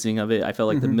the pacing of it. I felt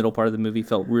like the middle part of the movie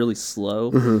felt really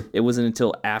slow. Mm-hmm. It wasn't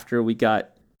until after we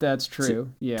got... That's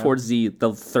true, yeah. Towards the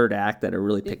third act that it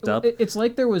really picked up. It's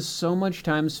like there was so much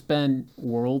time spent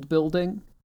world building,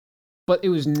 but it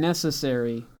was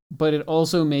necessary... But it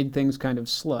also made things kind of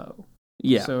slow.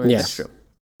 Yeah, so that's true.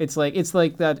 It's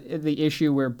like that the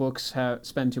issue where books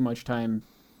spend too much time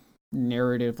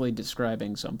narratively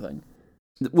describing something.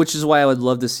 Which is why I would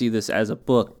love to see this as a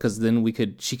book, because then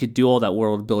she could do all that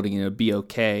world building and it would be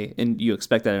okay. And you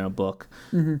expect that in a book,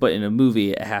 but in a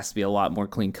movie it has to be a lot more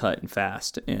clean cut and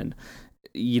fast, and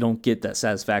you don't get that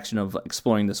satisfaction of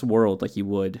exploring this world like you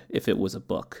would if it was a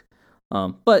book.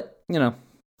 But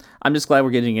I'm just glad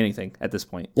we're getting anything at this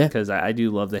point, because I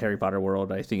do love the Harry Potter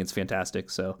world. I think it's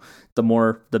fantastic. So the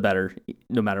more, the better,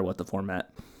 no matter what the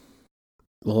format.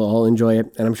 We'll all enjoy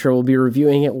it, and I'm sure we'll be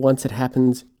reviewing it once it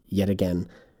happens yet again.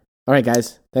 All right,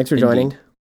 guys, thanks for joining.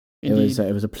 Indeed.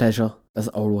 It was a pleasure as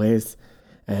always,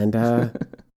 and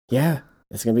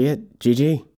that's gonna be it.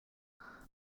 GG.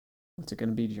 What's it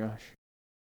gonna be, Josh?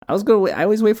 I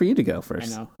always wait for you to go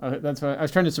first. I know. That's why I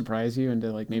was trying to surprise you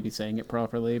into maybe saying it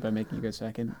properly by making you go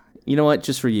second. You know what?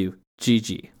 Just for you,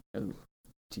 GG. Oh,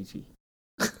 GG.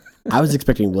 I was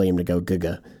expecting William to go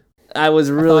Guga. I was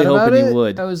really hoping he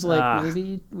would. I was like,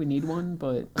 maybe we need one,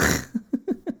 but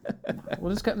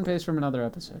we'll just cut and paste from another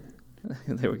episode.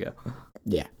 There we go.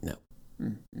 Yeah. No.